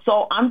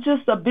 So I'm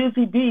just a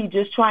busy bee,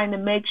 just trying to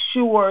make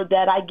sure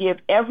that I give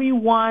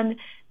everyone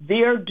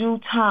their due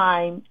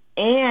time,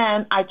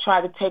 and I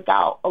try to take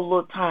out a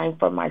little time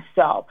for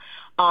myself.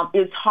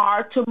 It's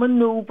hard to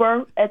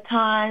maneuver at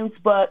times,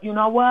 but you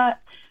know what?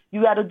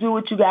 You got to do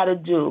what you got to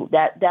do.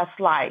 That's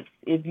life.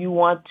 If you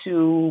want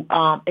to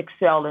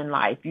excel in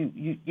life,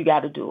 you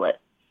got to do it.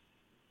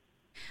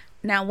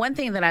 Now, one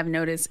thing that I've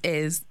noticed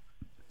is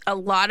a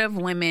lot of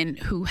women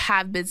who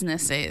have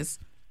businesses,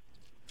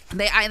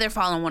 they either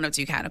fall in one of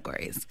two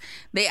categories.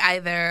 They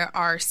either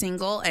are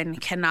single and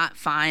cannot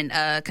find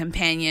a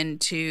companion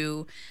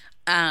to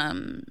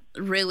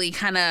really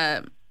kind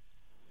of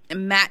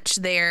match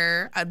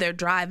their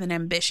drive and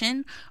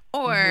ambition,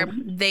 or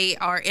they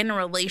are in a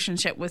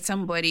relationship with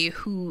somebody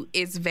who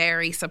is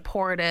very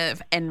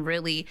supportive and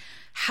really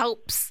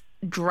helps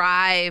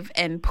drive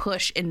and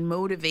push and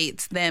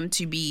motivates them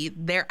to be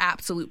their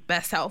absolute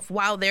best self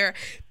while they're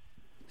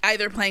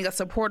either playing a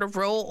supportive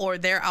role or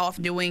they're off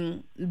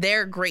doing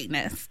their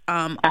greatness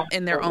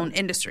in their own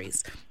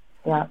industries.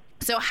 Yeah.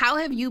 So how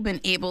have you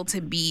been able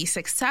to be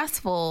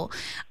successfully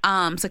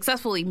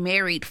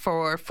married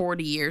for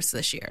 40 years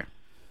this year?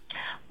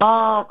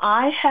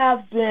 I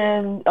have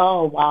been,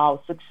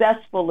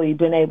 successfully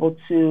been able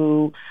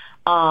to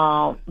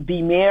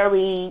be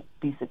married,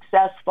 be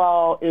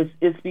successful.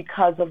 It's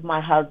because of my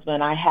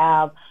husband. I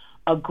have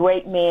a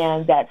great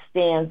man that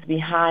stands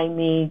behind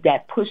me,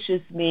 that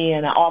pushes me,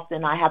 and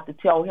often I have to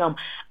tell him,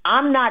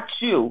 I'm not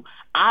you.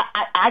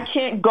 I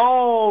can't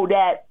go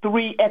that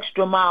 3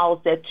 extra miles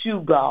that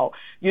you go.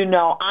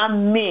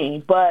 I'm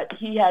me. But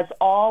he has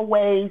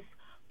always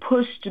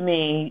pushed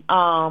me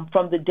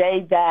from the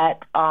day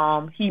that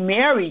he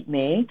married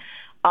me,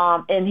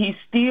 and he's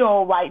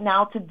still right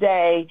now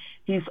today.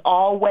 He's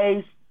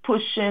always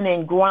pushing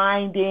and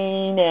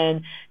grinding,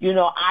 and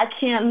I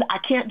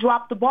can't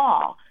drop the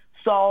ball.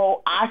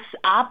 So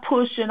I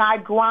push and I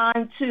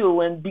grind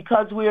too, and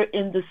because we're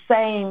in the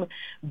same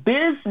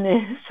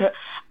business,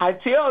 I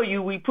tell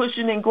you, we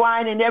pushing and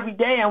grinding every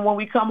day. And when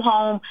we come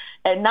home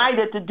at night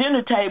at the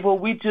dinner table,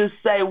 we just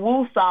say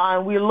woosah,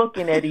 and we're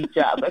looking at each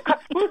other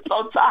because we're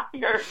so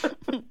tired.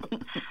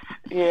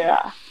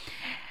 Yeah.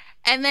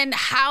 And then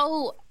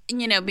how,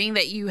 being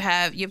that you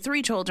have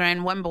 3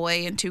 children, 1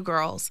 boy and 2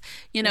 girls,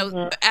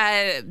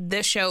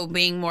 this show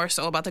being more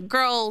so about the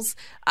girls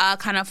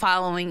kind of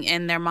following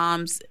in their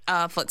mom's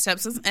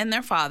footsteps and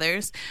their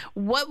father's,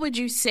 what would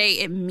you say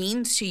it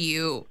means to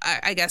you?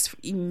 I guess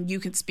you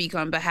could speak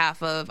on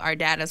behalf of our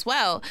dad as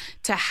well,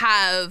 to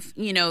have,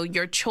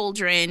 your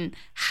children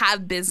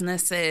have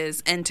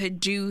businesses and to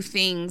do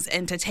things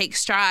and to take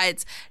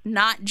strides,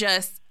 not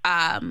just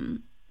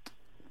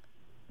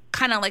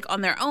kind of like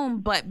on their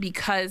own, but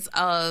because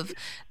of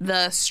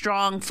the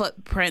strong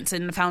footprints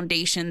and the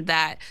foundation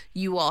that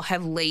you all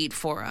have laid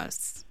for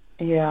us.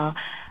 Yeah,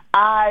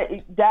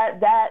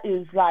 that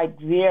is like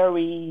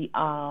very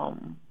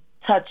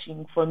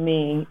touching for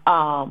me.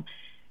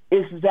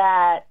 Is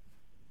that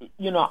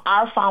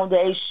our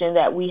foundation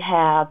that we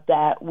have,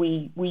 that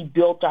we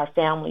built our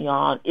family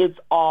on, it's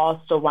all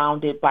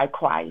surrounded by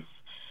Christ.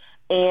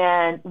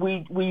 And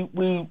we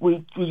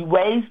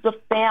raised the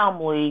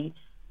family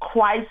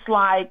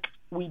Christ-like.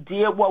 We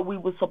did what we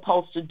were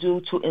supposed to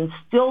do to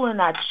instill in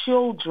our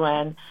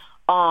children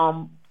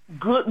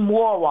good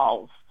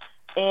morals.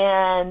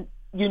 And,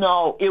 you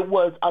know, it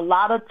was a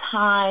lot of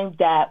time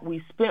that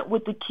we spent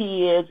with the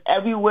kids.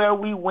 Everywhere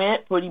we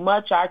went, pretty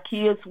much our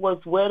kids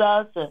was with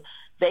us, and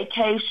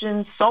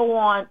vacations, so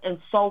on and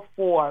so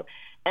forth.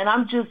 And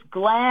I'm just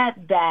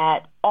glad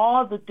that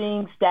all the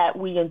things that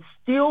we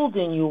instilled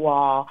in you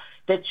all,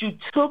 that you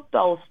took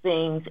those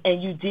things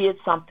and you did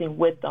something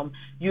with them.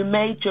 You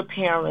made your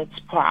parents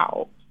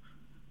proud.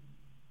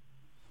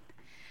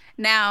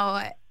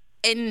 Now,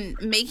 in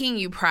making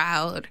you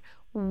proud,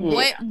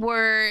 what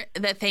were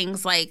the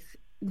things like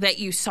that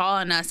you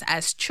saw in us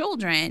as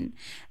children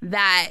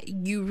that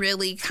you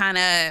really kind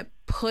of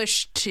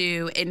pushed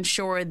to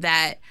ensure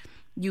that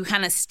you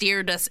kind of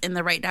steered us in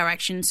the right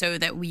direction so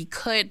that we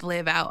could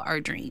live out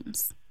our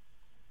dreams?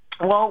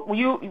 Well,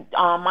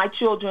 my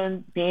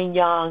children being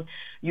young,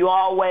 you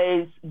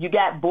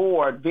got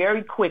bored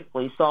very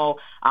quickly. So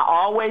I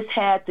always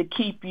had to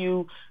keep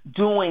you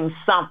doing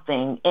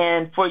something.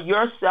 And for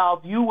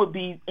yourself, you would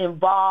be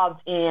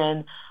involved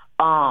in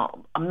a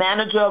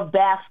manager of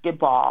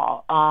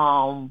basketball,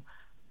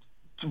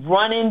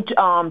 running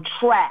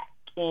track,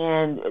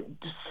 and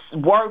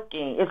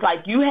working. It's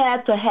like you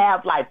had to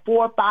have like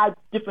 4 or 5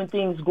 different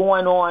things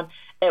going on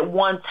at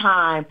one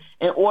time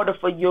in order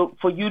for you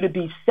to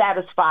be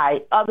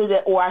satisfied,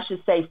 or I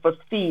should say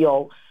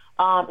fulfilled.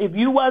 If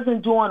you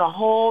wasn't doing a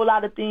whole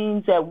lot of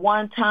things at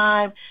one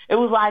time, it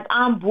was like,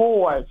 I'm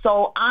bored.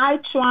 So I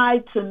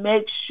tried to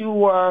make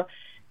sure,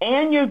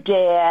 and your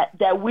dad,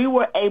 that we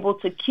were able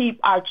to keep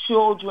our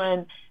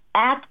children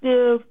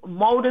active,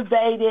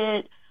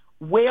 motivated,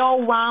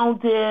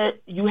 well-rounded.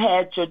 You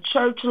had your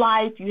church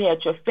life, you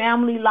had your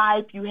family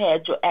life, you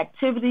had your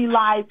activity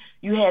life,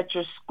 you had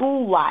your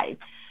school life.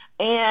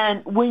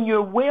 And when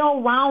you're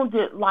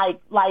well-rounded like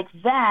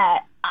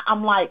that,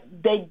 I'm like,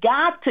 they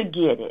got to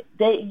get it.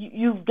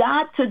 You've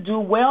got to do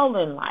well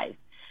in life.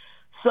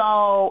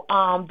 So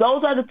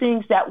those are the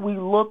things that we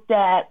looked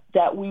at,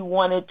 that we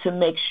wanted to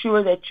make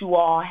sure that you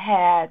all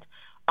had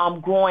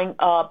growing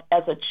up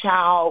as a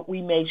child.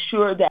 We made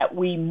sure that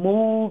we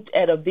moved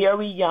at a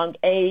very young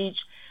age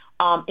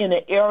in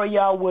an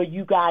area where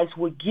you guys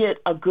would get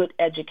a good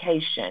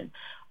education.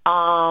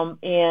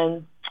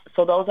 And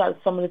so those are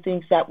some of the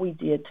things that we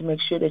did to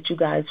make sure that you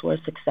guys were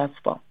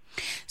successful.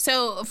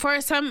 So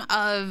for some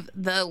of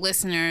the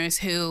listeners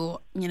who,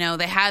 you know,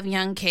 they have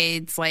young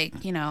kids, like,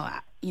 you know,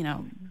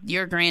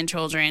 your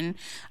grandchildren,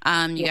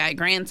 you got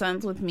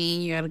grandsons with me,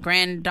 you got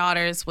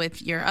granddaughters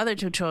with your other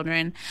 2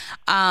 children,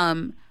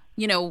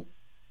 you know,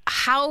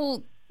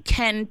 how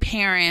can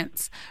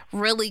parents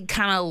really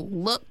kind of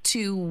look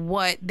to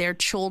what their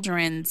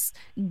children's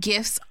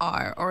gifts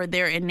are or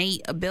their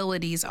innate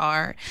abilities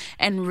are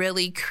and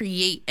really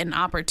create an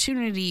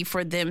opportunity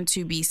for them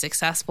to be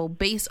successful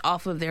based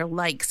off of their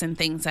likes and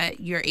things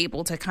that you're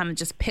able to kind of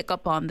just pick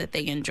up on that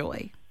they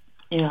enjoy?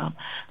 Yeah.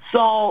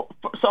 So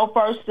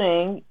first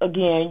thing,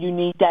 again, you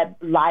need that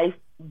life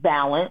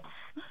balance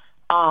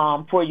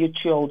for your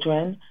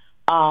children.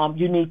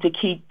 You need to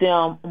keep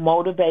them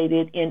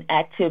motivated in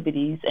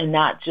activities and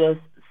not just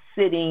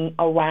sitting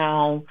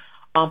around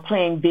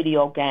playing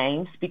video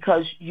games,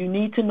 because you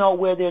need to know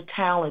where their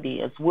talent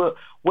is, what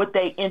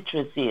their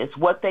interest is,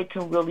 what they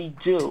can really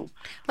do.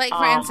 Like,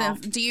 for instance,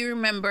 do you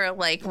remember,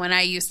 like, when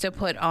I used to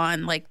put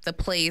on, like, the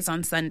plays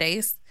on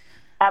Sundays?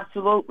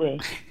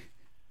 Absolutely.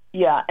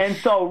 Yeah. And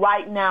so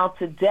right now,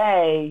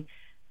 today,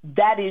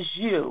 that is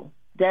you.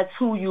 That's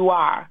who you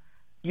are.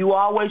 You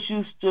always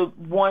used to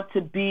want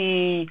to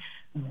be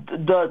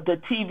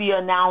the TV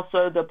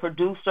announcer, the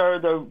producer,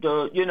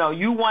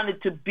 you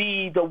wanted to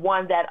be the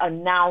one that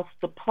announced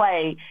the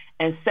play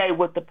and say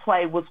what the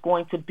play was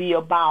going to be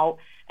about,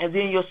 and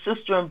then your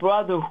sister and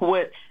brother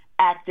would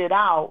act it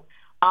out.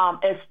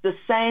 It's the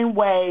same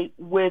way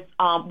with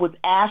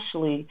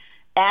Ashley.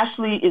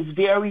 Ashley is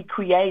very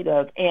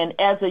creative, and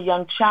as a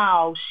young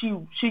child,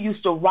 she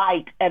used to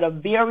write at a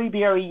very,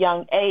 very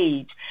young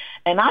age,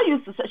 and I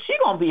used to say, she's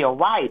going to be a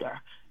writer.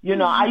 You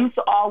know, I used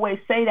to always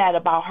say that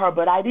about her,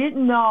 but I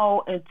didn't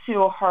know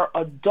until her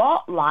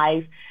adult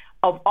life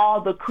of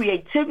all the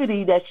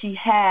creativity that she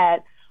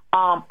had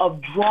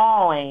of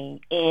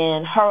drawing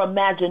and her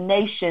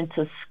imagination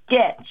to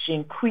sketch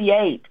and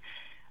create.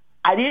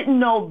 I didn't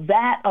know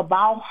that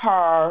about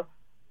her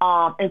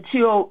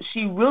until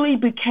she really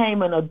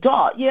became an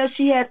adult. Yeah,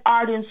 she had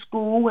art in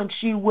school, and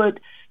she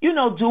would,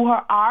 do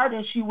her art,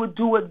 and she would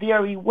do it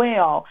very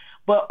well.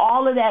 But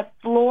all of that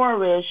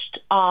flourished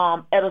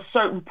at a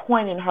certain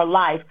point in her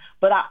life.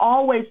 But I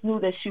always knew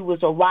that she was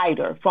a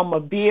writer from a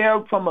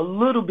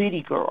little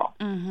bitty girl.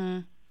 Mm-hmm.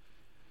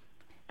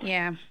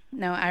 Yeah.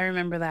 No, I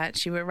remember that.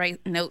 She would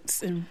write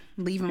notes and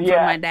leave them for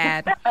my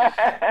dad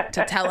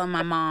to tell him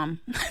my mom.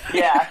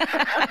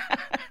 Yeah.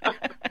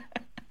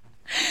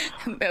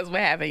 That's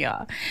what happened,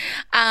 y'all.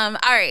 All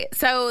right.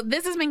 So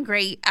this has been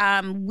great.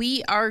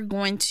 We are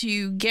going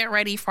to get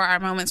ready for our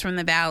moments from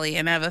the valley,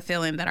 and I have a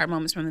feeling that our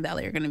moments from the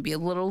valley are going to be a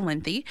little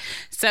lengthy.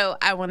 So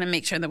I want to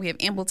make sure that we have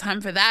ample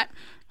time for that.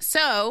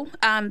 So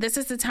this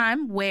is the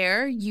time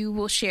where you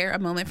will share a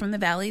moment from the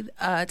valley,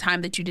 a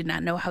time that you did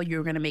not know how you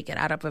were going to make it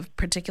out of a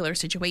particular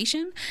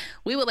situation.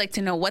 We would like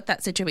to know what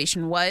that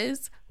situation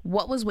was,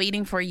 what was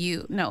waiting for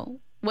you. No,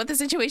 what the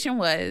situation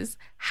was,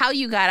 how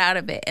you got out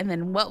of it, and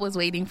then what was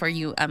waiting for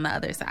you on the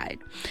other side.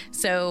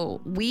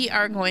 So we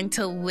are going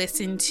to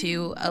listen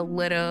to a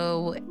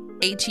little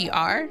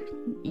HER.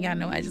 Y'all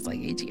know I just like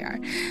HER.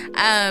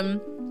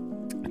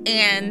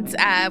 And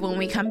when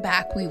we come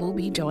back, we will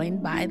be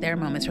joined by their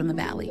moments from the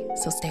valley.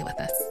 So stay with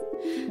us.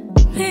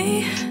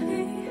 Me,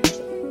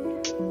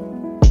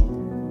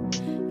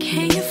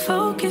 can you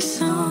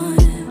focus on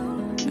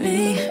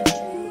me?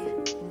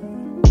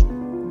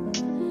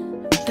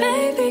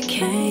 Baby,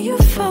 can you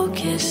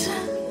focus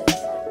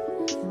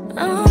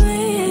on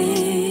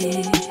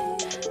me?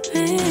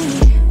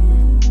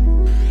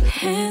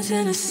 Hands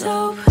in the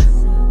soap,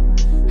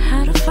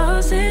 how the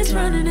faucet's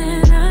running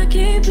and I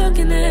keep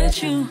looking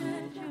at you.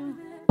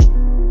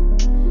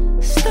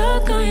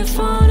 Stuck on your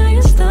phone or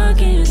you're stuck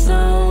in your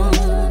zone,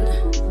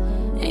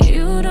 and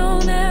you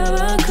don't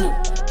ever cook,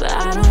 but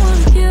I don't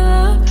wanna give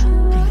up.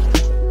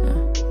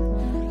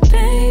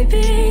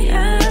 Baby,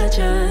 I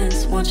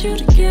just want you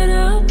to get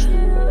up.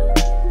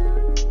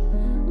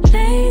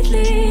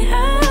 Lately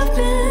I've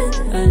been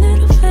a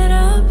little fed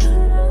up.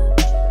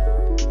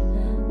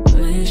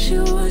 Wish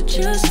you would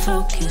just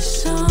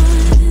focus on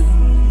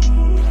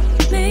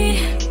me.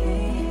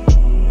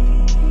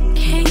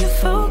 Can you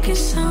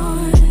focus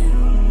on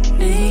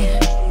me?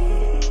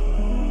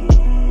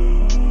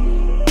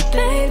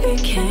 Baby,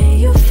 can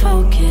you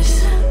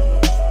focus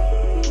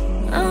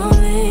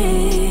on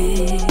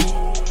me?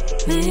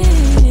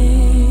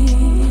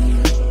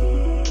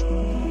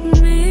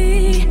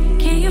 Me,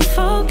 can you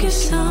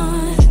focus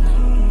on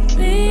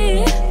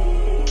me?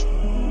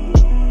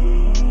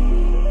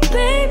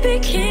 Baby,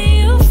 can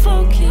you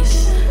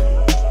focus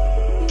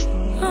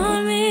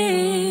on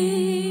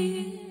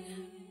me?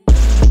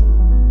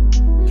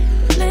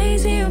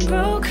 Lazy and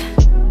broke,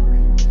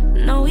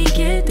 know we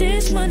get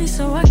this money,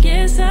 so I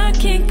guess I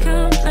can't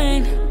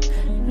complain.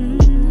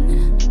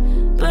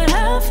 But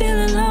I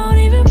feel alone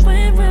even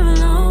when we're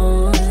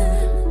alone,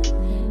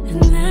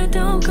 and that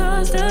don't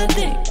cost a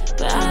thing,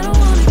 but I don't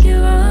wanna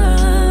give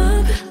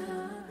up.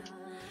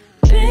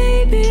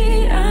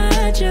 Baby,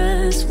 I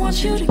just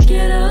want you to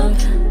get up.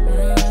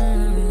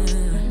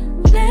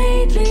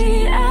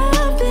 Lately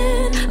I've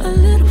been a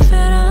little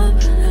fed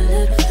up,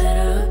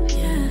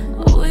 yeah.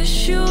 I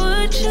wish you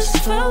would just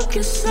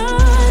focus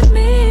on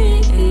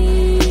me.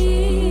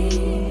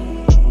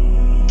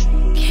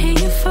 Can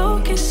you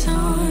focus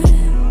on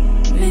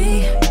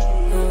me?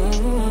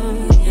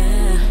 Oh,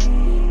 yeah.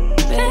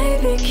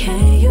 Baby,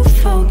 can you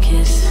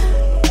focus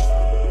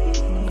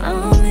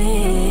on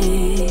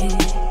me?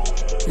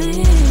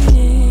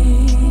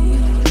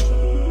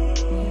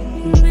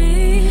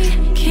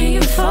 Can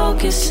you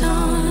focus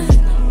on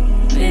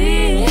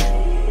me?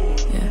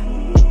 Yeah.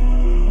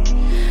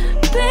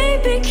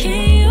 Baby,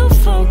 can you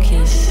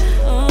focus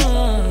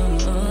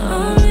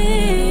on me?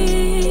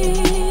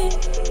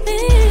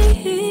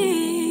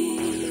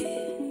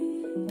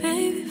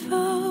 Baby,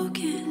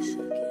 focus.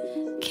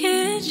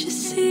 Can't you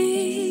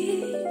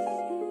see?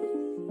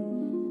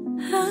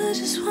 I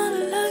just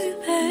wanna love you,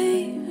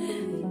 baby.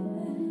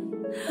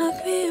 Look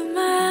me in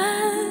my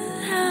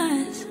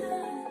eyes.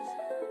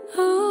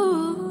 Ooh.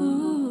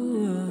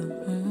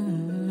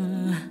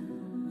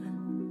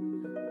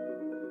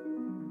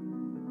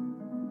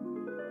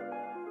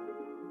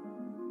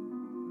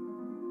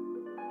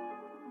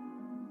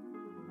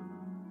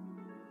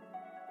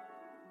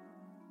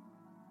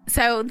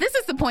 So this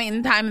is the point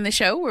in time in the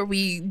show where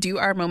we do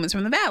our moments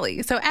from the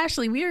valley. So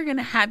Ashley, we are going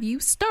to have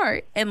you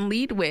start and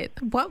lead with,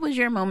 what was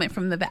your moment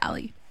from the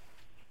valley?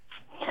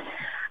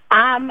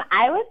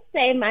 I would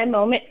say my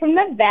moment from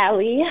the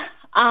valley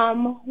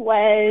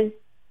was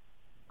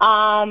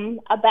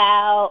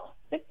about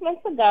 6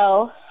 months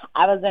ago.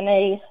 I was in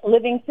a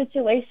living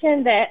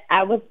situation that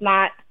I was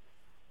not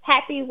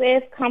happy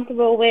with,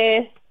 comfortable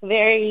with,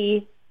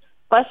 very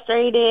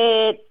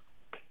frustrated,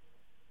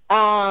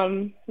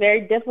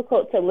 very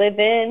difficult to live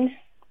in.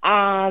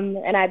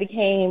 And I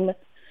became,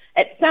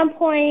 at some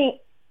point,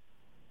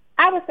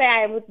 I would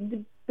say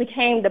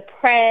became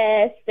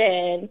depressed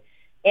and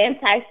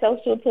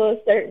antisocial to a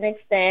certain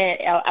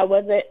extent. I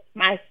wasn't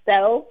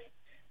myself.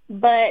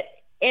 But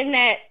in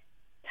that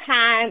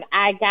time,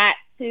 I got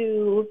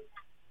to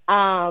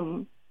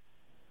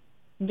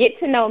get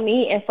to know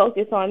me and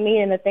focus on me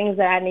and the things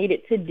that I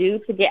needed to do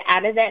to get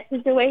out of that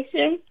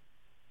situation,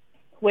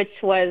 which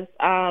was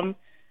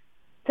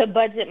to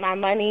budget my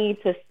money,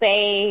 to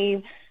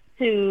save,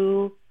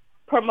 to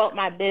promote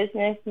my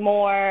business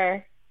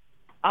more,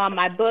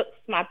 my books,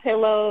 my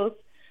pillows,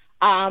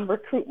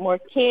 recruit more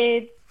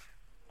kids.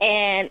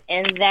 And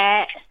in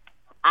that,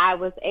 I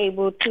was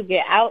able to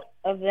get out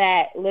of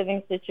that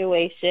living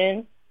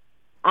situation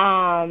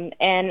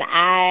And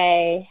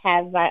I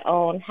have my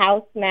own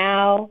house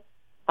now,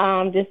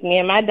 just me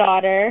and my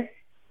daughter.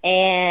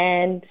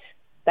 And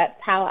that's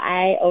how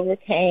I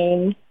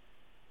overcame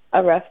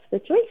a rough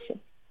situation.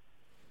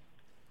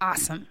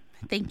 Awesome.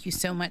 Thank you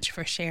so much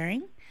for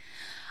sharing.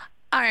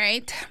 All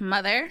right,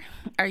 Mother,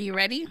 are you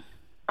ready?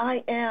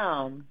 I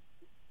am.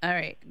 All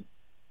right,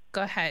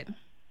 go ahead.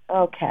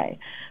 Okay.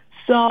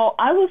 So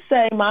I would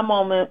say my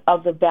moment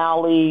of the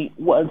valley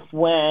was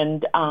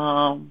when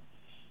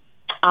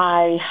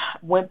I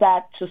went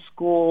back to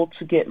school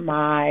to get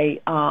my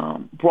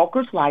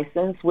broker's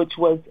license, which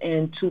was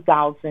in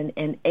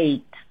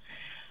 2008.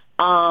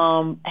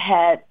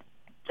 Had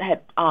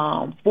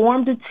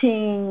formed a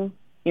team.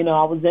 You know,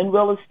 I was in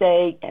real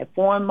estate, had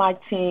formed my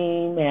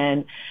team,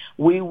 and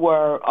we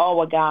were, oh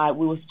my God,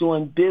 we was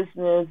doing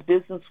business.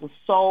 Business was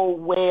so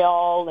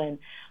well, and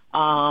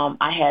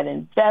I had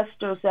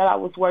investors that I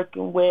was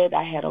working with.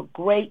 I had a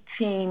great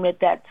team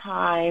at that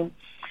time.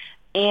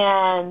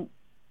 And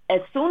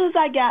as soon as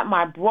I got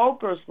my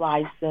broker's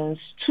license,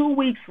 2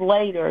 weeks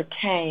later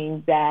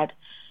came that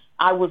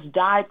I was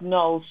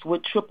diagnosed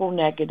with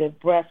triple-negative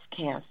breast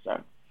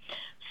cancer.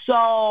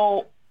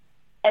 So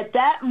at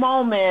that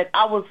moment,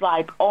 I was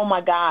like, oh,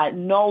 my God,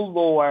 no,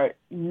 Lord,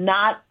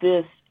 not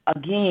this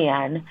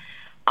again.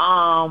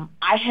 I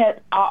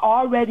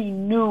already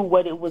knew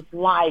what it was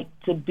like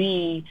to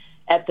be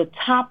at the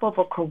top of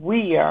a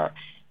career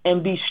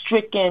and be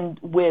stricken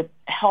with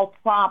health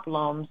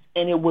problems,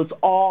 and it was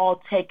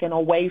all taken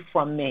away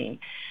from me.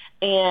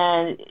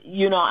 And,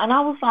 you know, and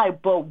I was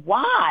like, but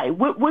why?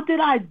 What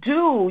did I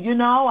do? You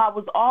know, I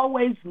was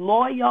always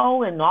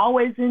loyal and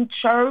always in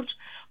church.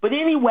 But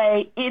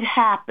anyway, it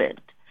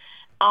happened.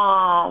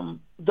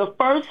 The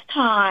first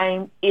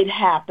time it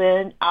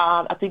happened,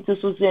 I think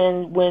this was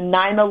when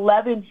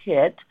 9/11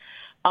 hit.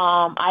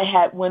 I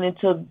had went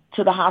into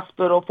the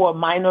hospital for a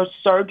minor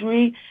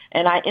surgery,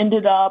 and I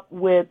ended up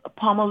with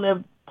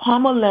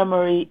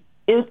pulmonary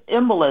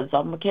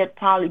embolism. I can't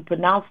probably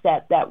pronounce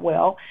that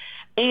well.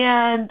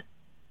 And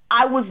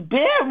I was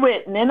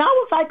bedridden, and I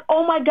was like,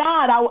 oh, my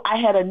God. I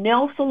had a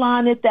nail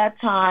salon at that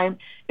time.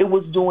 It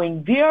was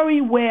doing very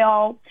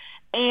well,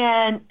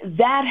 and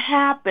that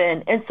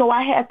happened. And so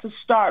I had to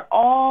start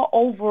all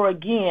over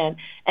again,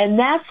 and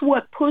that's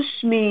what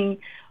pushed me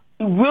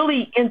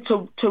really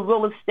into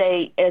real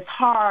estate as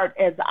hard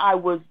as I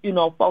was, you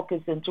know,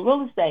 focused into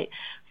real estate.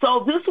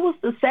 So this was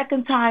the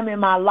second time in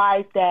my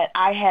life that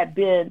I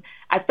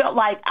felt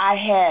like I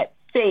had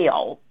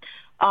failed.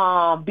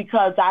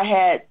 Because I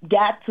had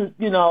got to,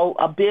 you know,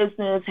 a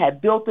business,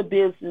 had built a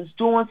business,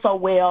 doing so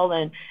well,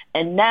 and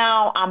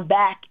now I'm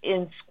back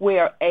in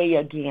square A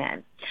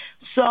again.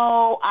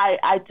 So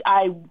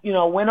I you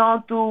know, went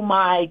on through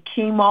my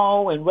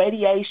chemo and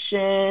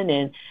radiation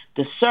and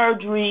the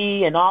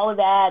surgery and all of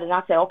that, and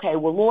I said, okay,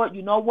 well, Lord,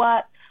 you know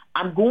what?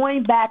 I'm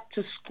going back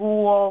to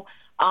school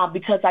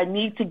because I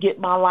need to get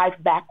my life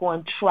back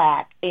on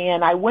track.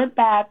 And I went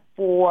back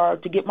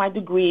to get my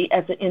degree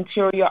as an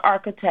interior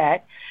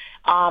architect.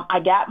 I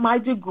got my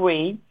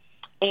degree,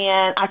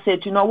 and I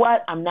said, you know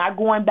what? I'm not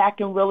going back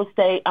in real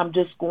estate. I'm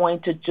just going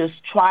to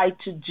try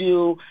to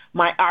do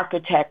my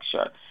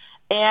architecture.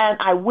 And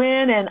I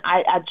went and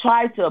I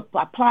tried to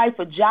apply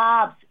for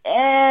jobs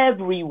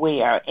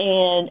everywhere,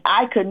 and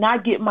I could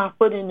not get my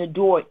foot in the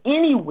door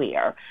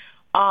anywhere.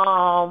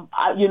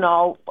 You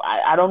know,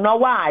 I don't know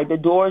why. The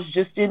doors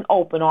just didn't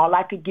open. All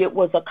I could get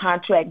was a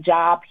contract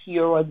job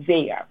here or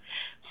there.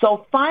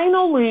 So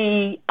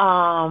finally,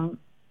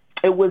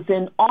 it was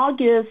in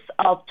August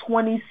of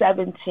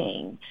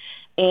 2017,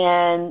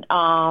 and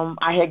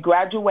I had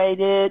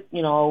graduated,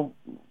 you know,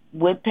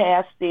 went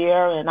past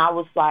there, and I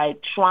was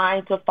like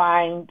trying to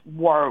find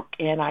work,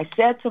 and I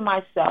said to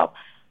myself,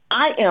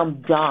 I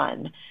am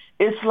done.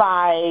 It's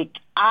like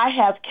I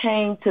have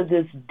came to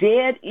this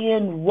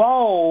dead-end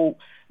road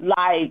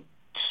like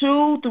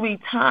 2-3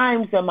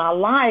 times in my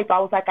life. I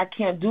was like, I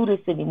can't do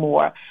this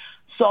anymore.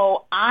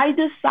 So I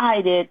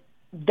decided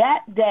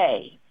that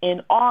day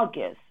in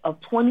August of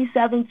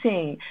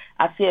 2017,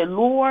 I said,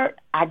 Lord,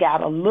 I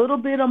got a little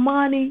bit of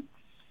money.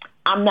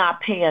 I'm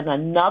not paying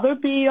another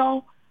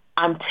bill.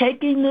 I'm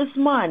taking this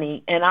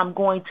money and I'm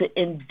going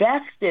to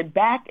invest it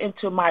back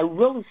into my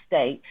real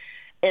estate,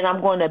 and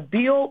I'm going to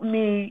build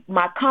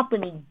my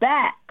company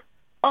back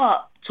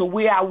up to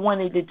where I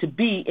wanted it to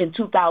be in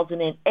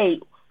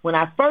 2008 when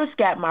I first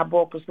got my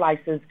broker's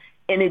license,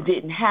 and it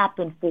didn't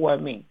happen for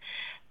me.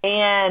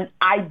 And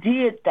I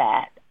did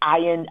that.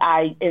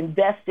 I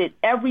invested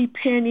every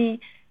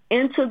penny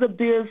into the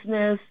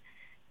business,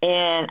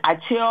 and I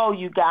tell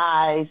you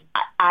guys,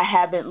 I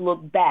haven't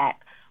looked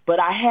back, but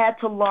I had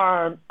to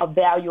learn a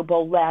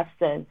valuable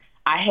lesson.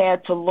 I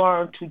had to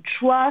learn to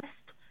trust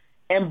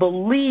and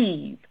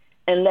believe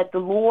and let the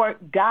Lord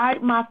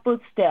guide my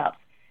footsteps.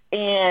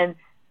 And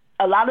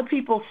a lot of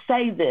people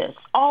say this,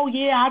 oh,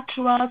 yeah, I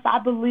trust, I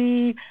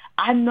believe,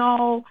 I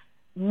know.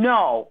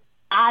 No,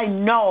 I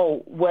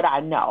know what I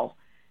know.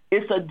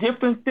 It's a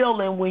different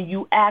feeling when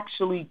you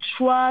actually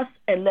trust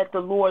and let the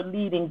Lord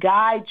lead and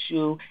guide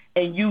you,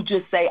 and you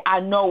just say, I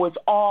know it's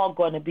all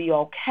going to be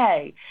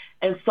okay.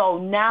 And so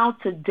now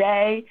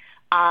today,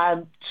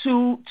 I'm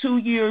two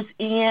years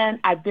in.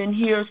 I've been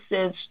here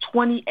since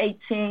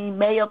 2018,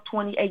 May of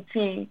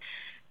 2018.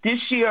 This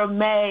year,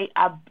 May,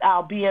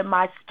 I'll be in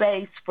my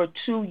space for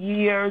 2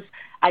 years.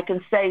 I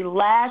can say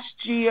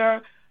last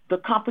year, the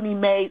company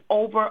made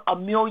over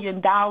 $1 million,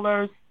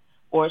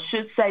 or I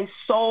should say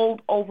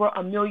sold over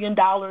 $1 million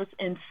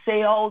in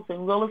sales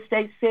and real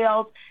estate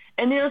sales.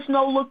 And there's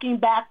no looking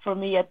back for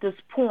me at this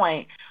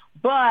point.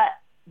 But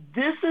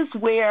this is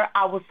where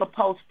I was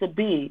supposed to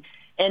be.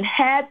 And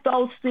had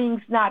those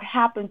things not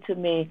happened to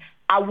me,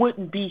 I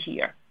wouldn't be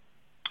here.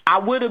 I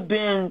would have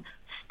been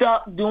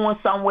stuck doing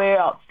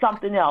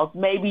something else,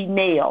 maybe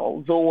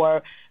nails,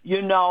 or, the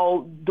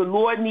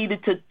Lord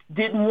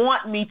didn't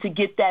want me to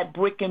get that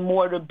brick and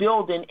mortar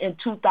building in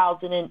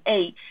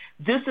 2008.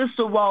 This is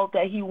the road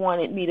that he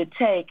wanted me to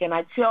take. And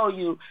I tell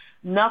you,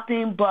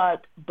 nothing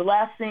but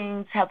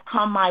blessings have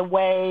come my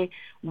way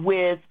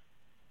with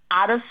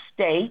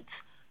out-of-state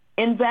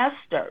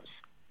investors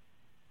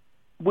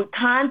with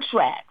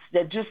contracts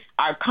that just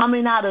are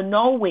coming out of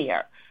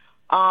nowhere.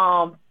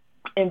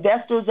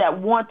 Investors that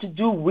want to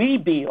do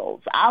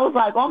rebuilds. I was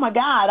like, oh my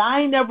God,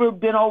 I ain't never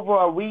been over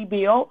a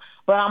rebuild,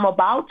 but I'm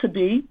about to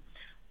be.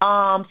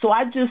 So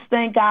I just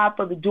thank God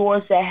for the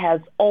doors that has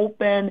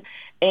opened,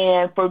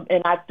 and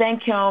I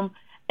thank him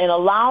in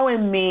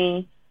allowing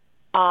me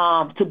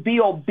to be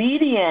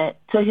obedient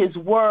to his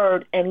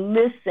word and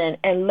listen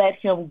and let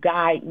him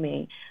guide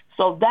me.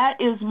 So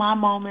that is my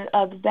moment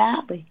of the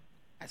valley.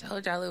 I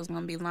told y'all it was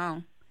going to be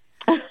long,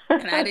 and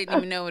I didn't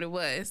even know what it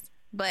was,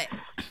 but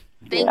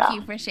thank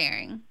you for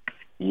sharing.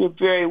 You're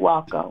very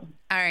welcome.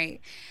 All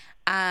right.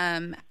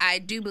 I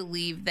do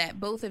believe that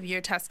both of your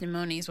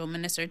testimonies will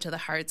minister to the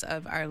hearts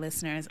of our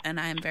listeners, and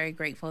I am very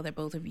grateful that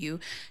both of you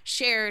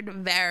shared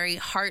very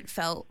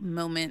heartfelt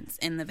moments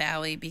in the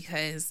valley,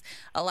 because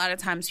a lot of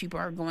times people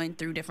are going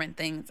through different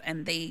things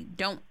and they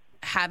don't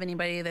have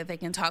anybody that they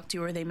can talk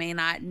to, or they may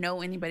not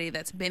know anybody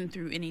that's been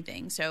through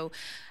anything. So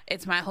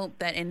it's my hope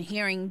that in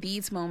hearing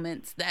these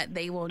moments that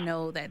they will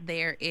know that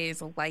there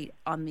is light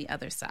on the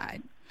other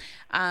side.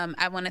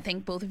 I want to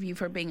thank both of you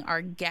for being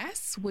our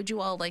guests. Would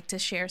you all like to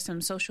share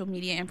some social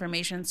media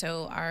information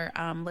so our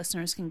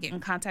listeners can get in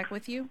contact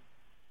with you?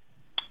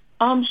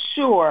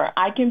 Sure.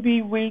 I can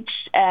be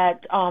reached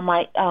at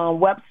my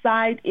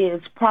website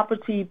is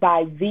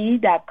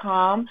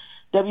propertybythe.com,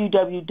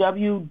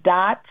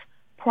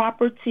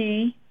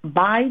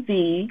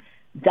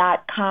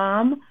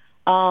 www.propertybythe.com.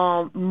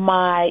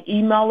 My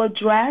email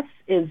address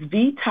is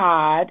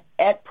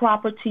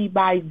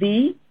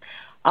vtodd@propertybythe.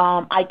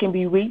 I can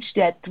be reached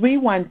at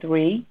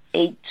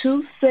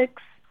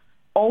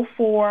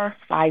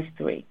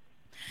 313-826-0453.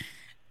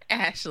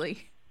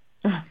 Ashley.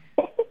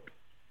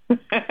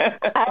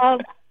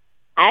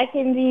 I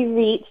can be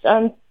reached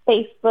on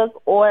Facebook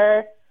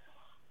or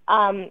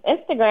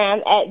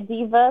Instagram at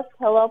Diva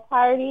Pillow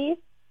Parties.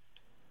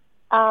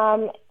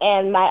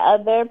 And my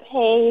other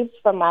page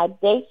for my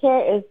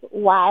daycare is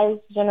Wise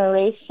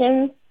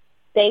Generations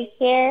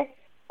Daycare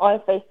on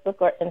Facebook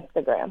or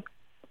Instagram.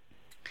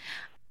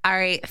 All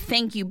right.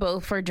 Thank you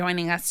both for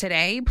joining us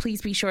today.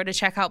 Please be sure to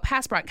check out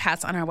past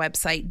broadcasts on our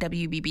website,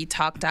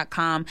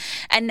 WBBTalk.com.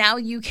 And now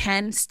you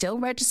can still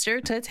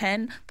register to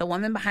attend the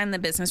Woman Behind the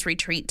Business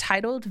retreat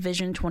titled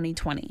Vision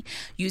 2020,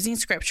 using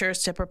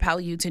scriptures to propel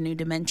you to new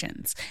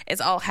dimensions. It's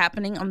all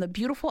happening on the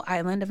beautiful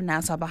island of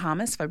Nassau,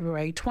 Bahamas,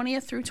 February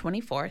 20th through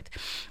 24th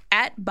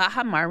at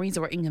Baha Mar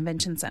Resort and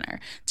Convention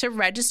Center. To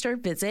register,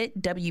 visit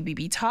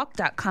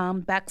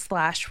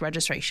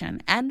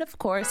WBBTalk.com/registration. And of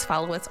course,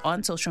 follow us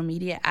on social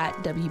media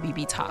at WBB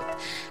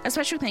Talk. A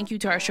special thank you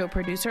to our show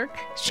producer,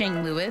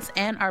 Shane Lewis,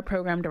 and our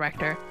program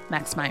director,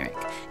 Max Myrick.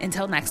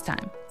 Until next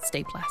time,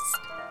 stay blessed.